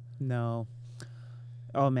 No.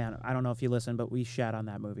 Oh man, I don't know if you listened, but we shat on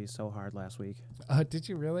that movie so hard last week. Did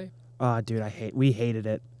you really? Dude, we hated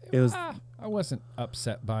it. It was I wasn't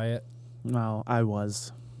upset by it. no, I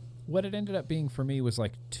was. What it ended up being for me was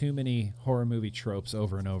like too many horror movie tropes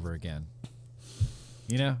over and over again.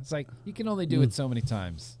 You know, it's like you can only do it so many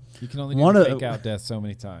times. You can only do the fake out death so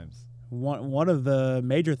many times. One of the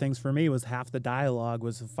major things for me was half the dialogue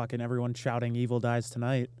was fucking everyone shouting "Evil dies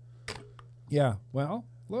tonight." Yeah. Well,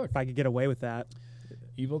 look, If I could get away with that.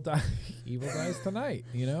 evil dies tonight.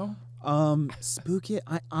 You know. Spooky.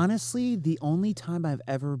 I honestly, the only time I've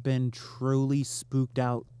ever been truly spooked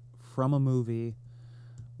out from a movie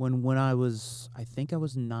when I think I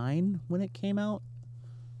was 9 when it came out.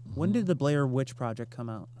 When did the Blair Witch Project come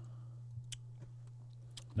out?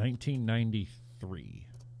 1993.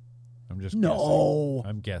 I'm just No. guessing.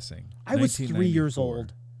 I'm guessing. I was 3 years 1994.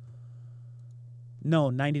 old. No,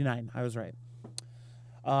 99. I was right.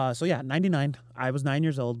 So yeah, 99. I was 9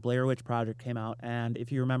 years old. Blair Witch Project came out, and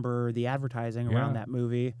if you remember the advertising around Yeah. that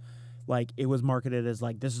movie, like it was marketed as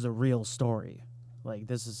like this is a real story, like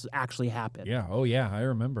this is actually happened. Yeah. Oh yeah, I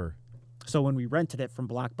remember. So when we rented it from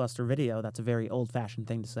Blockbuster Video, that's a very old-fashioned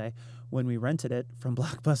thing to say. When we rented it from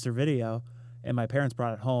Blockbuster Video, and my parents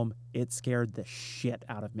brought it home, it scared the shit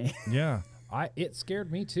out of me. Yeah. It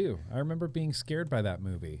scared me too. I remember being scared by that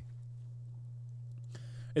movie.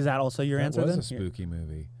 Is that also your That answer? was then? a spooky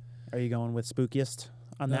movie. Are you going with spookiest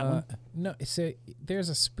on that one? No, so there's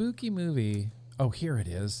a spooky movie. Oh, here it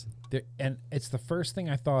is. There, and it's the first thing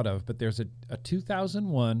I thought of, but there's a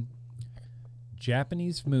 2001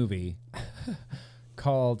 Japanese movie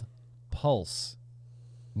called Pulse.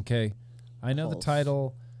 Okay? I know the Pulse.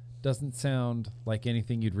 title doesn't sound like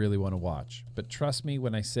anything you'd really want to watch, but trust me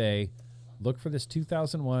when I say look for this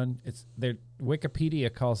 2001. It's their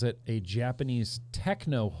Wikipedia calls it a Japanese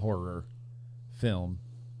techno horror film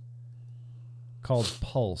called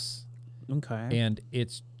Pulse. Okay. And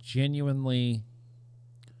it's genuinely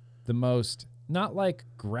the most, not like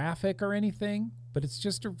graphic or anything, but it's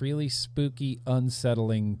just a really spooky,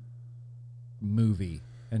 unsettling movie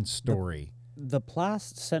and story. The plot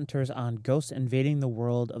centers on ghosts invading the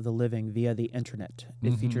world of the living via the internet.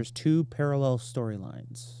 It features 2 parallel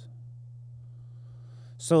storylines.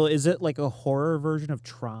 So is it like a horror version of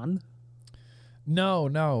Tron?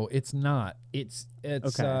 No, it's not. It's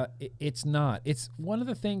Okay. it's not. It's one of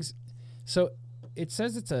the things. So it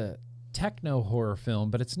says it's a techno horror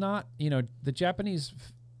film, but it's not. You know, the Japanese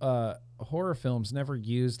horror films never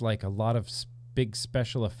used like a lot of big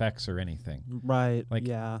special effects or anything. Right. Like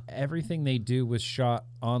yeah. everything they do was shot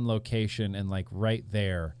on location and like right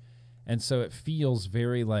there, and so it feels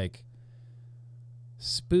very like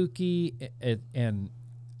spooky and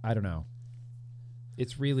I don't know.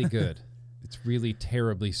 It's really good. It's really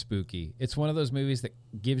terribly spooky. It's one of those movies that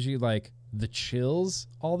gives you like the chills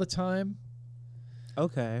all the time,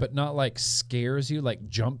 Okay. but not like scares you, like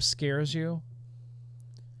jump scares you.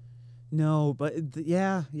 no, but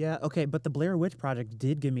yeah. Okay, but the Blair Witch Project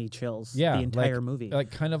did give me chills. Yeah, The entire like, movie.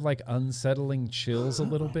 like kind of like unsettling chills a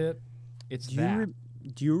little bit. It's that.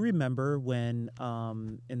 Do you remember when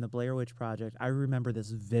in the Blair Witch Project? I remember this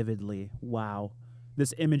vividly. Wow,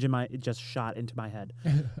 this image it just shot into my head.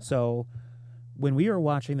 So when we were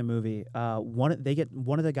watching the movie, one of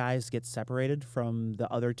the guys gets separated from the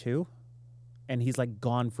other 2, and he's like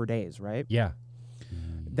gone for days, right? Yeah.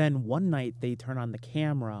 Then one night they turn on the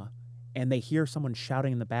camera and they hear someone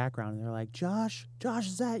shouting in the background, and they're like, Josh,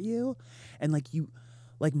 is that you? And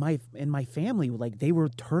my family, like they were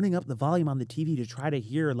turning up the volume on the TV to try to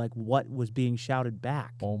hear like what was being shouted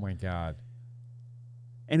back. Oh my God.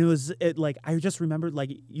 And I just remembered, like,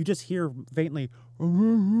 you just hear faintly.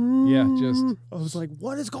 Yeah, just. I was like,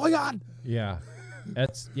 what is going on? Yeah.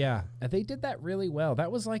 And they did that really well. That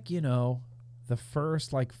was like, you know, the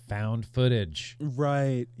first like found footage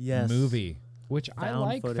Right. Yes. movie, which I Found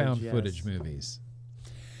like footage, found yes. footage movies.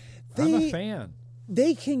 I'm a fan.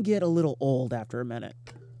 They can get a little old after a minute.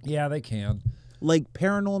 Yeah, they can. Like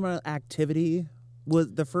Paranormal Activity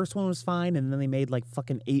the first one was fine, and then they made like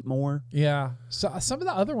fucking 8 more. Yeah. So some of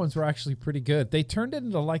the other ones were actually pretty good. They turned it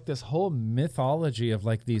into like this whole mythology of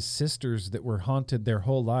like these sisters that were haunted their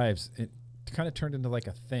whole lives. It kind of turned into like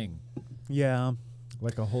a thing, Yeah.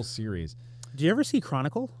 like a whole series. Did you ever see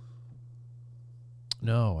Chronicle?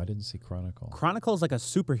 No, I didn't see Chronicle. Chronicle is like a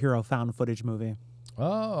superhero found footage movie.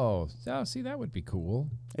 Oh, see, that would be cool.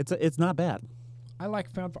 It's not bad. I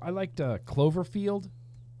liked Cloverfield.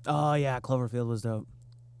 Oh yeah, Cloverfield was dope.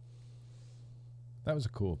 That was a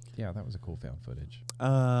cool found footage.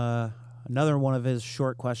 Another one of his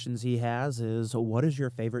short questions he has is, what is your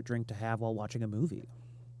favorite drink to have while watching a movie?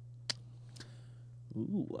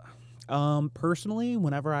 Ooh. Personally,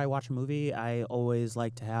 whenever I watch a movie, I always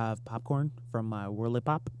like to have popcorn from my Whirly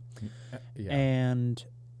Pop. Yeah. And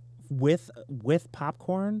with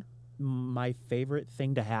popcorn, my favorite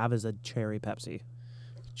thing to have is a cherry Pepsi.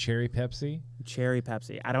 Cherry Pepsi? Cherry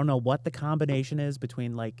Pepsi. I don't know what the combination is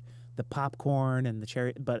between like the popcorn and the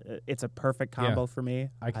cherry, but it's a perfect combo for me.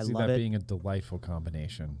 I can see love that it. being a delightful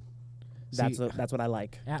combination. That's See, that's what I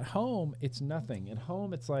like. at home, it's nothing. At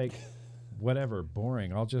home, it's like, whatever,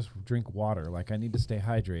 boring. I'll just drink water. Like, I need to stay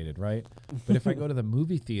hydrated, right? But if I go to the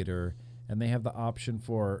movie theater and they have the option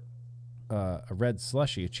for a red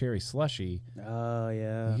slushy, a cherry slushy, Oh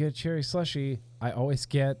yeah. you get a cherry slushy, I always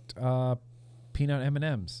get peanut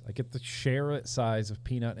M&Ms. I get the share size of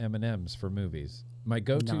peanut M&Ms for movies. My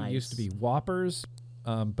go-to used to be Whoppers,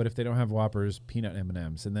 but if they don't have Whoppers, peanut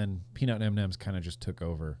M&Ms. And then peanut M&Ms kind of just took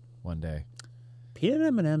over one day. Peanut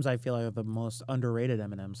M&Ms, I feel like are the most underrated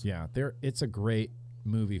M&Ms. Yeah, it's a great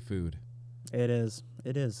movie food. It is.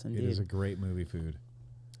 It is indeed. It is a great movie food.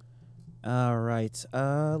 All right.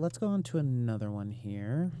 Let's go on to another one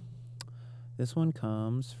here. This one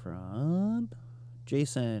comes from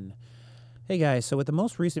Jason. Hey guys, so with the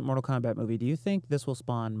most recent Mortal Kombat movie, do you think this will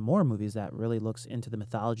spawn more movies that really looks into the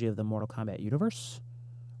mythology of the Mortal Kombat universe?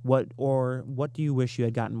 What do you wish you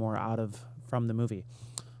had gotten more out of from the movie?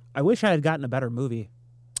 I wish I had gotten a better movie,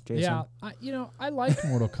 Jason. Yeah, I liked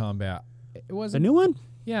Mortal Kombat. It was The new one?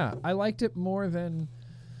 Yeah, I liked it more than.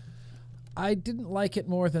 I didn't like it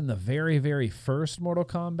more than the very, very first Mortal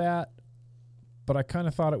Kombat, but I kind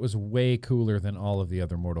of thought it was way cooler than all of the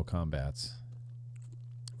other Mortal Kombats.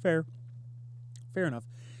 Fair enough.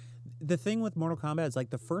 The thing with Mortal Kombat is like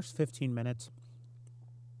the first 15 minutes,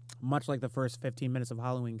 much like the first 15 minutes of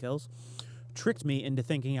Halloween Kills, tricked me into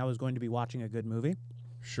thinking I was going to be watching a good movie.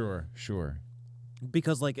 Sure.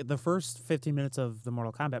 Because like the first 15 minutes of the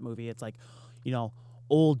Mortal Kombat movie, it's like,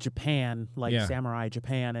 old Japan, like samurai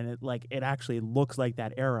Japan, and it actually looks like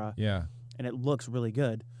that era. Yeah. And it looks really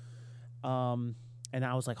good. And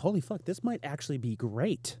I was like, holy fuck, this might actually be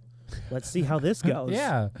great. Let's see how this goes.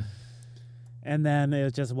 Yeah. And then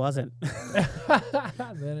it just wasn't.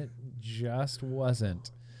 Then it just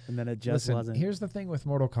wasn't. And then it just Listen, wasn't. Here's the thing with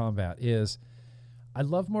Mortal Kombat is I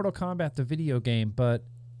love Mortal Kombat, the video game, but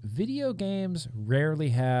video games rarely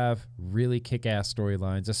have really kick-ass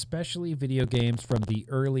storylines, especially video games from the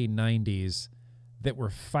early 90s that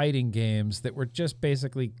were fighting games that were just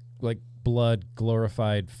basically like blood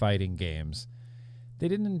glorified fighting games. They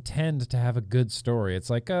didn't intend to have a good story. It's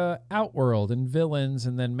like Outworld and villains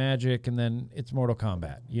and then magic and then it's Mortal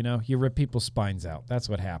Kombat. You rip people's spines out. That's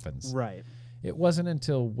what happens. Right. It wasn't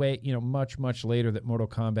until much, much later that Mortal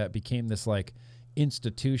Kombat became this like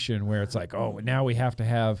institution where it's like, oh, now we have to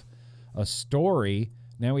have a story.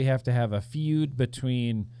 Now we have to have a feud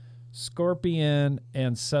between Scorpion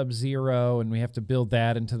and Sub-Zero, and we have to build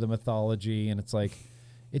that into the mythology. And it's like,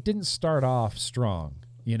 it didn't start off strong,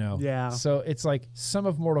 Yeah. So it's like some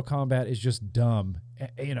of Mortal Kombat is just dumb,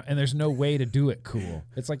 and there's no way to do it cool.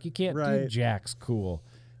 It's like you can't do Jax cool.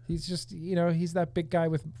 He's just, he's that big guy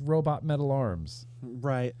with robot metal arms.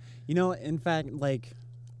 Right. In fact, like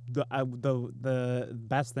the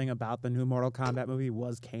best thing about the new Mortal Kombat movie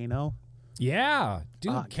was Kano. Yeah,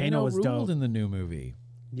 dude, Kano was ruled dope. in the new movie.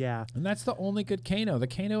 Yeah. And that's the only good Kano. The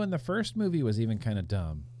Kano in the first movie was even kind of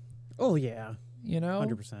dumb. Oh yeah.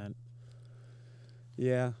 100%.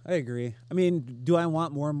 Yeah, I agree. I mean, do I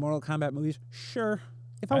want more Mortal Kombat movies? Sure.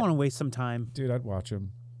 If I want to waste some time. Dude, I'd watch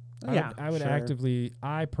them. Yeah, I would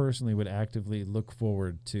I personally would actively look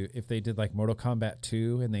forward to if they did like Mortal Kombat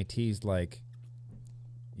 2 and they teased like,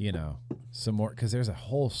 some more, because there's a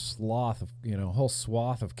whole swath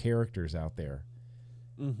of characters out there.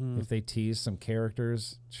 Mm-hmm. If they tease some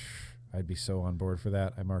characters, I'd be so on board for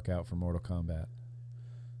that. I mark out for Mortal Kombat.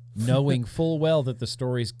 Knowing full well that the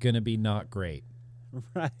story's going to be not great.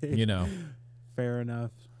 Right. Fair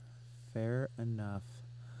enough.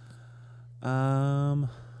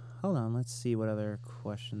 Hold on, let's see what other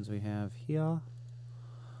questions we have here.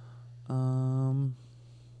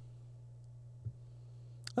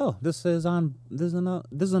 This is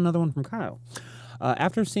another one from Kyle.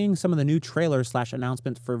 After seeing some of the new trailers /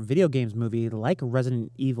 announcements for video games movie like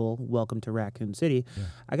Resident Evil Welcome to Raccoon City,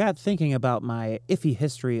 I got thinking about my iffy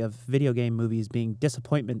history of video game movies being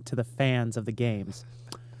disappointment to the fans of the games.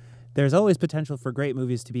 There's always potential for great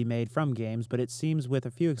movies to be made from games, but it seems with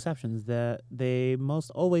a few exceptions that they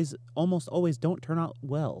almost always don't turn out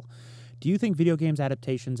well. Do you think video games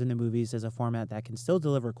adaptations into movies is a format that can still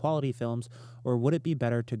deliver quality films, or would it be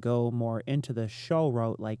better to go more into the show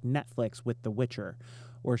route like Netflix with The Witcher?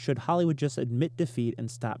 Or should Hollywood just admit defeat and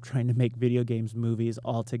stop trying to make video games movies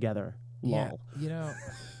altogether? Lol. Yeah,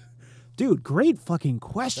 Dude, great fucking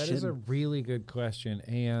question. That is a really good question,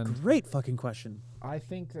 and great fucking question. I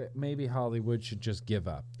think that maybe Hollywood should just give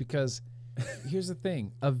up because here's the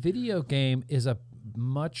thing: a video game is a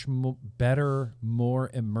much better,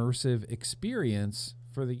 more immersive experience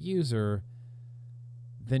for the user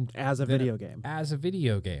than As a video game. As a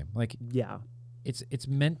video game, like Yeah. it's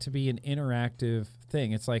meant to be an interactive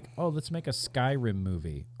thing. It's like, oh, let's make a Skyrim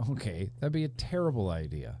movie. Okay, that'd be a terrible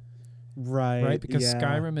idea. Right. Because yeah.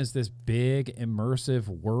 Skyrim is this big immersive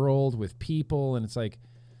world with people, and it's like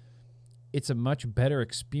it's a much better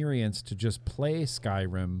experience to just play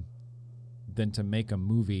Skyrim than to make a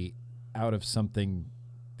movie out of something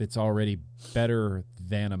that's already better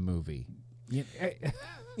than a movie.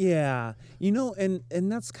 Yeah. You know,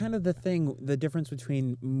 and that's kind of the thing, the difference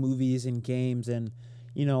between movies and games. And,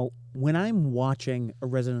 you know, when I'm watching a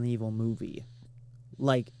Resident Evil movie,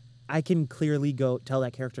 like, I can clearly go tell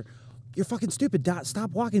that character, you're fucking stupid,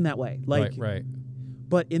 stop walking that way. Like, right.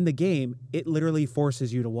 But in the game, it literally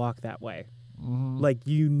forces you to walk that way. Mm-hmm. Like,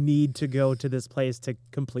 you need to go to this place to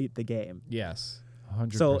complete the game. Yes.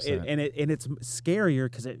 100%. So it's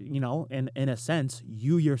scarier because you know, in a sense,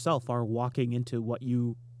 you yourself are walking into what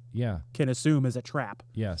you can assume is a trap.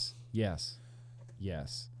 Yes,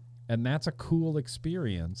 and that's a cool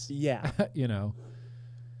experience. Yeah, you know.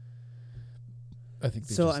 I think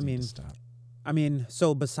they just need to stop. I mean,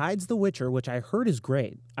 so besides The Witcher, which I heard is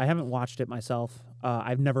great, I haven't watched it myself.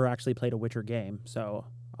 I've never actually played a Witcher game, so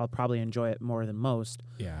I'll probably enjoy it more than most.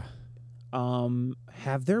 Yeah.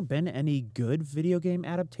 Have there been any good video game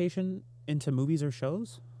adaptation into movies or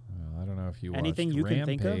shows? Well, I don't know if you anything watched you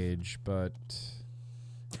Rampage, can think of? but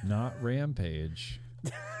not Rampage.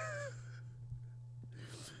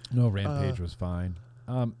 No, Rampage was fine.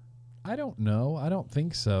 I don't know. I don't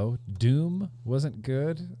think so. Doom wasn't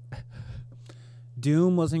good.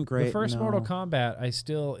 Doom wasn't great. The first no. Mortal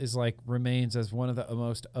Kombat remains as one of the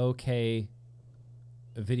most okay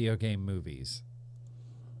video game movies.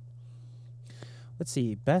 Let's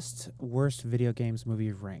see. Best, worst video games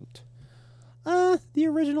movie ranked. The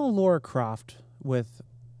original Lara Croft with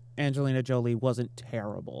Angelina Jolie wasn't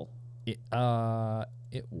terrible. It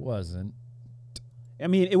wasn't. I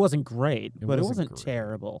mean, it wasn't great, but it wasn't great.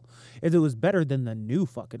 Terrible. It was better than the new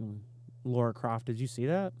fucking Lara Croft. Did you see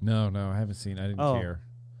that? No, I haven't seen it. I didn't care.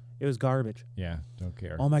 It was garbage. Yeah, don't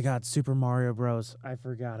care. Oh my God, Super Mario Bros. I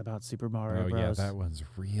forgot about Super Mario Bros. Oh yeah, that one's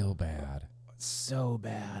real bad. So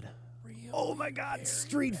bad. Oh my God,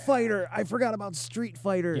 Street Fighter! I forgot about Street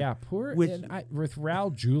Fighter. Yeah, with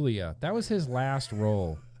Raul Julia. That was his last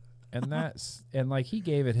role, and he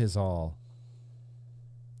gave it his all.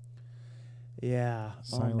 Yeah.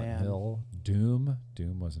 Silent Hill, Doom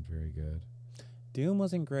wasn't very good. Doom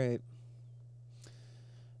wasn't great.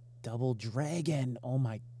 Double Dragon. Oh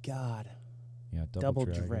my God. Yeah, Double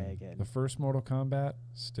Dragon. The first Mortal Kombat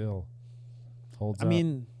still holds up. I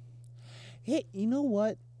mean, hey, you know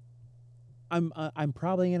what? I'm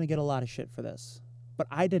probably gonna get a lot of shit for this, but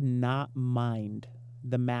I did not mind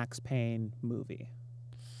the Max Payne movie.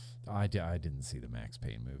 I didn't see the Max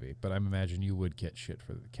Payne movie, but I imagine you would get shit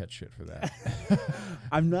for that.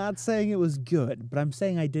 I'm not saying it was good, but I'm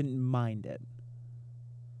saying I didn't mind it.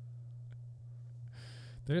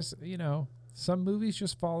 There's, some movies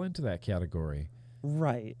just fall into that category.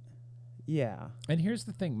 Right. Yeah. And here's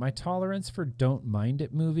the thing. My tolerance for don't mind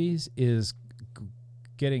it movies is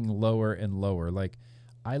getting lower and lower. Like,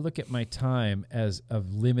 I look at my time as a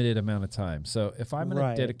limited amount of time. So if I'm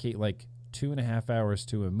going to dedicate 2.5 hours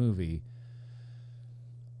to a movie,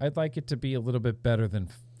 I'd like it to be a little bit better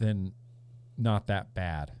than not that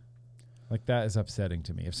bad. Like, that is upsetting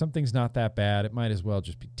to me. If something's not that bad, it might as well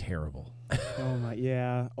just be terrible. Oh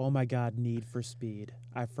my God, Need for Speed.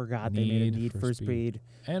 I forgot they made a Need for Speed.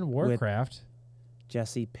 And Warcraft.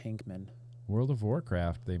 Jesse Pinkman. World of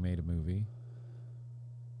Warcraft, they made a movie.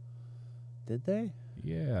 Did they?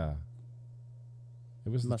 Yeah.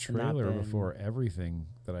 It was the trailer before everything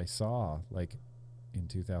that I saw, in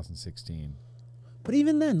 2016. But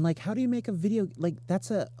even then, how do you make a video?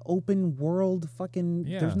 That's a open world fucking...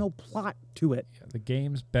 Yeah. There's no plot to it. Yeah, the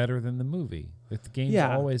game's better than the movie. The game's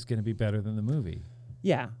always going to be better than the movie.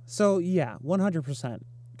 Yeah. So, 100%,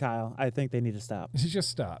 Kyle. I think they need to stop. Just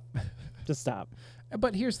stop. Just stop.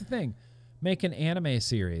 But here's the thing. Make an anime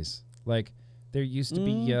series. There used to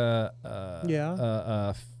be...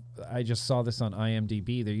 I just saw this on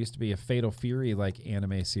IMDb. There used to be a Fatal Fury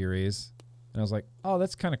anime series, and I was like, "Oh,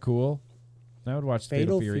 that's kind of cool." And I would watch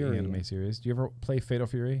Fatal Fury anime series. Do you ever play Fatal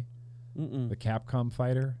Fury? Mm-mm. The Capcom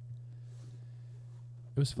fighter.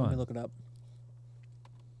 It was fun. Let me look it up.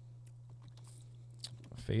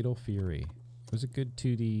 Fatal Fury. It was a good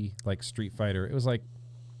 2D Street Fighter. It was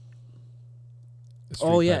a Street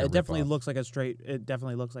Oh yeah, Fighter it definitely ripoff. looks like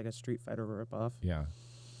a Street Fighter ripoff. Yeah.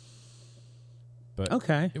 But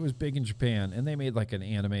Okay. it was big in Japan, and they made like an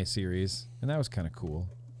anime series, and that was kind of cool.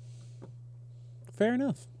 Fair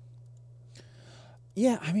enough.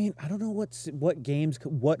 Yeah, I mean, I don't know what games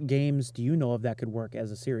do you know of that could work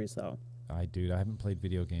as a series though? I haven't played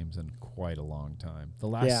video games in quite a long time. The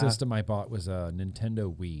last Yeah. system I bought was a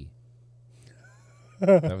Nintendo Wii.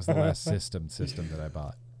 That was the last system that I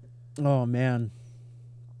bought. Oh man,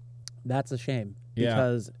 that's a shame. Yeah.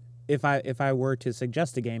 Because if I were to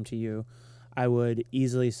suggest a game to you, I would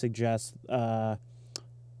easily suggest Star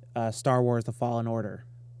Wars: The Fallen Order.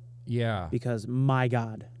 Yeah. Because my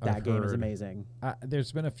God, that I've game is heard. amazing.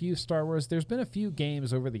 There's been a few Star Wars. There's been a few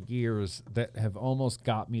games over the years that have almost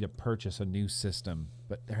got me to purchase a new system,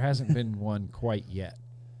 but there hasn't been one quite yet.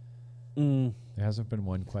 Mm. There hasn't been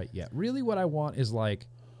one quite yet. Really, what I want is like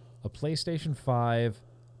a PlayStation 5,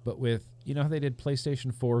 but with, you know how they did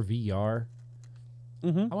PlayStation 4 VR?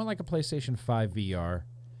 Mm-hmm. I want like a PlayStation 5 VR,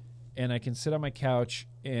 and I can sit on my couch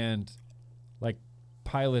and like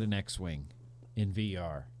pilot an X-Wing in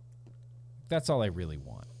VR. That's all I really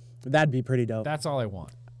want. That'd be pretty dope. That's all I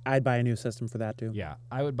want. I'd buy a new system for that too. Yeah,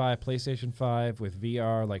 I would buy a PlayStation 5 with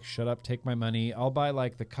VR, like shut up, take my money. I'll buy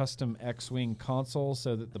like the custom X-Wing console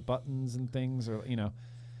so that the buttons and things are, you know.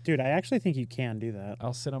 Dude, I actually think you can do that.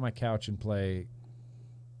 I'll sit on my couch and play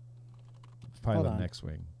Hold pilot on. an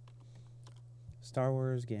X-Wing. Star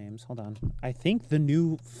Wars games. Hold on. I think the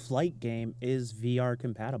new Flight game is VR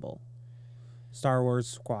compatible. Star Wars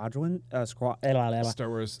Squadron. Star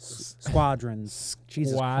Wars Squadrons.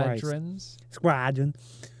 Jesus Christ. Squadrons. Squadron.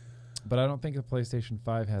 But I don't think the PlayStation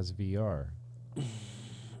 5 has VR.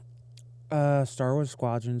 Star Wars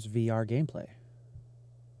Squadrons VR gameplay.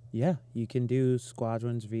 Yeah, you can do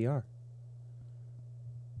Squadrons VR.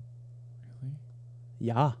 Really?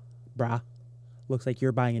 Yeah, brah. Looks like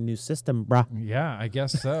you're buying a new system, brah. Yeah, I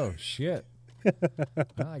guess so. Shit.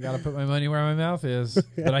 Well, I got to put my money where my mouth is.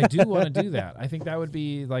 But I do want to do that. I think that would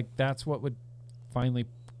be like, that's what would finally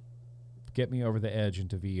get me over the edge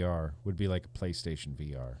into VR, would be like a PlayStation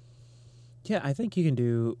VR. Yeah, I think you can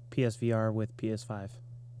do PSVR with PS5.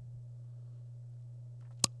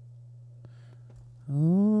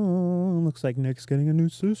 Oh, looks like Nick's getting a new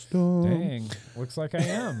system. Dang. Looks like I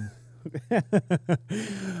am.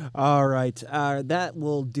 All right. That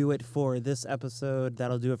will do it for this episode.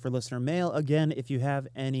 That'll do it for listener mail. Again, if you have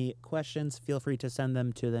any questions, feel free to send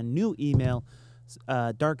them to the new email,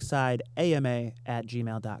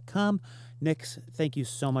 darksideama@gmail.com. Nix, thank you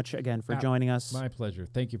so much again for joining us. My pleasure.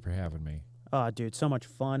 Thank you for having me. Oh, dude, so much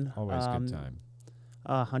fun. Always good time.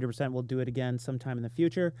 100%. We'll do it again sometime in the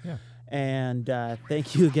future. Yeah. And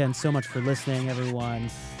thank you again so much for listening, everyone.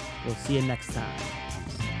 We'll see you next time.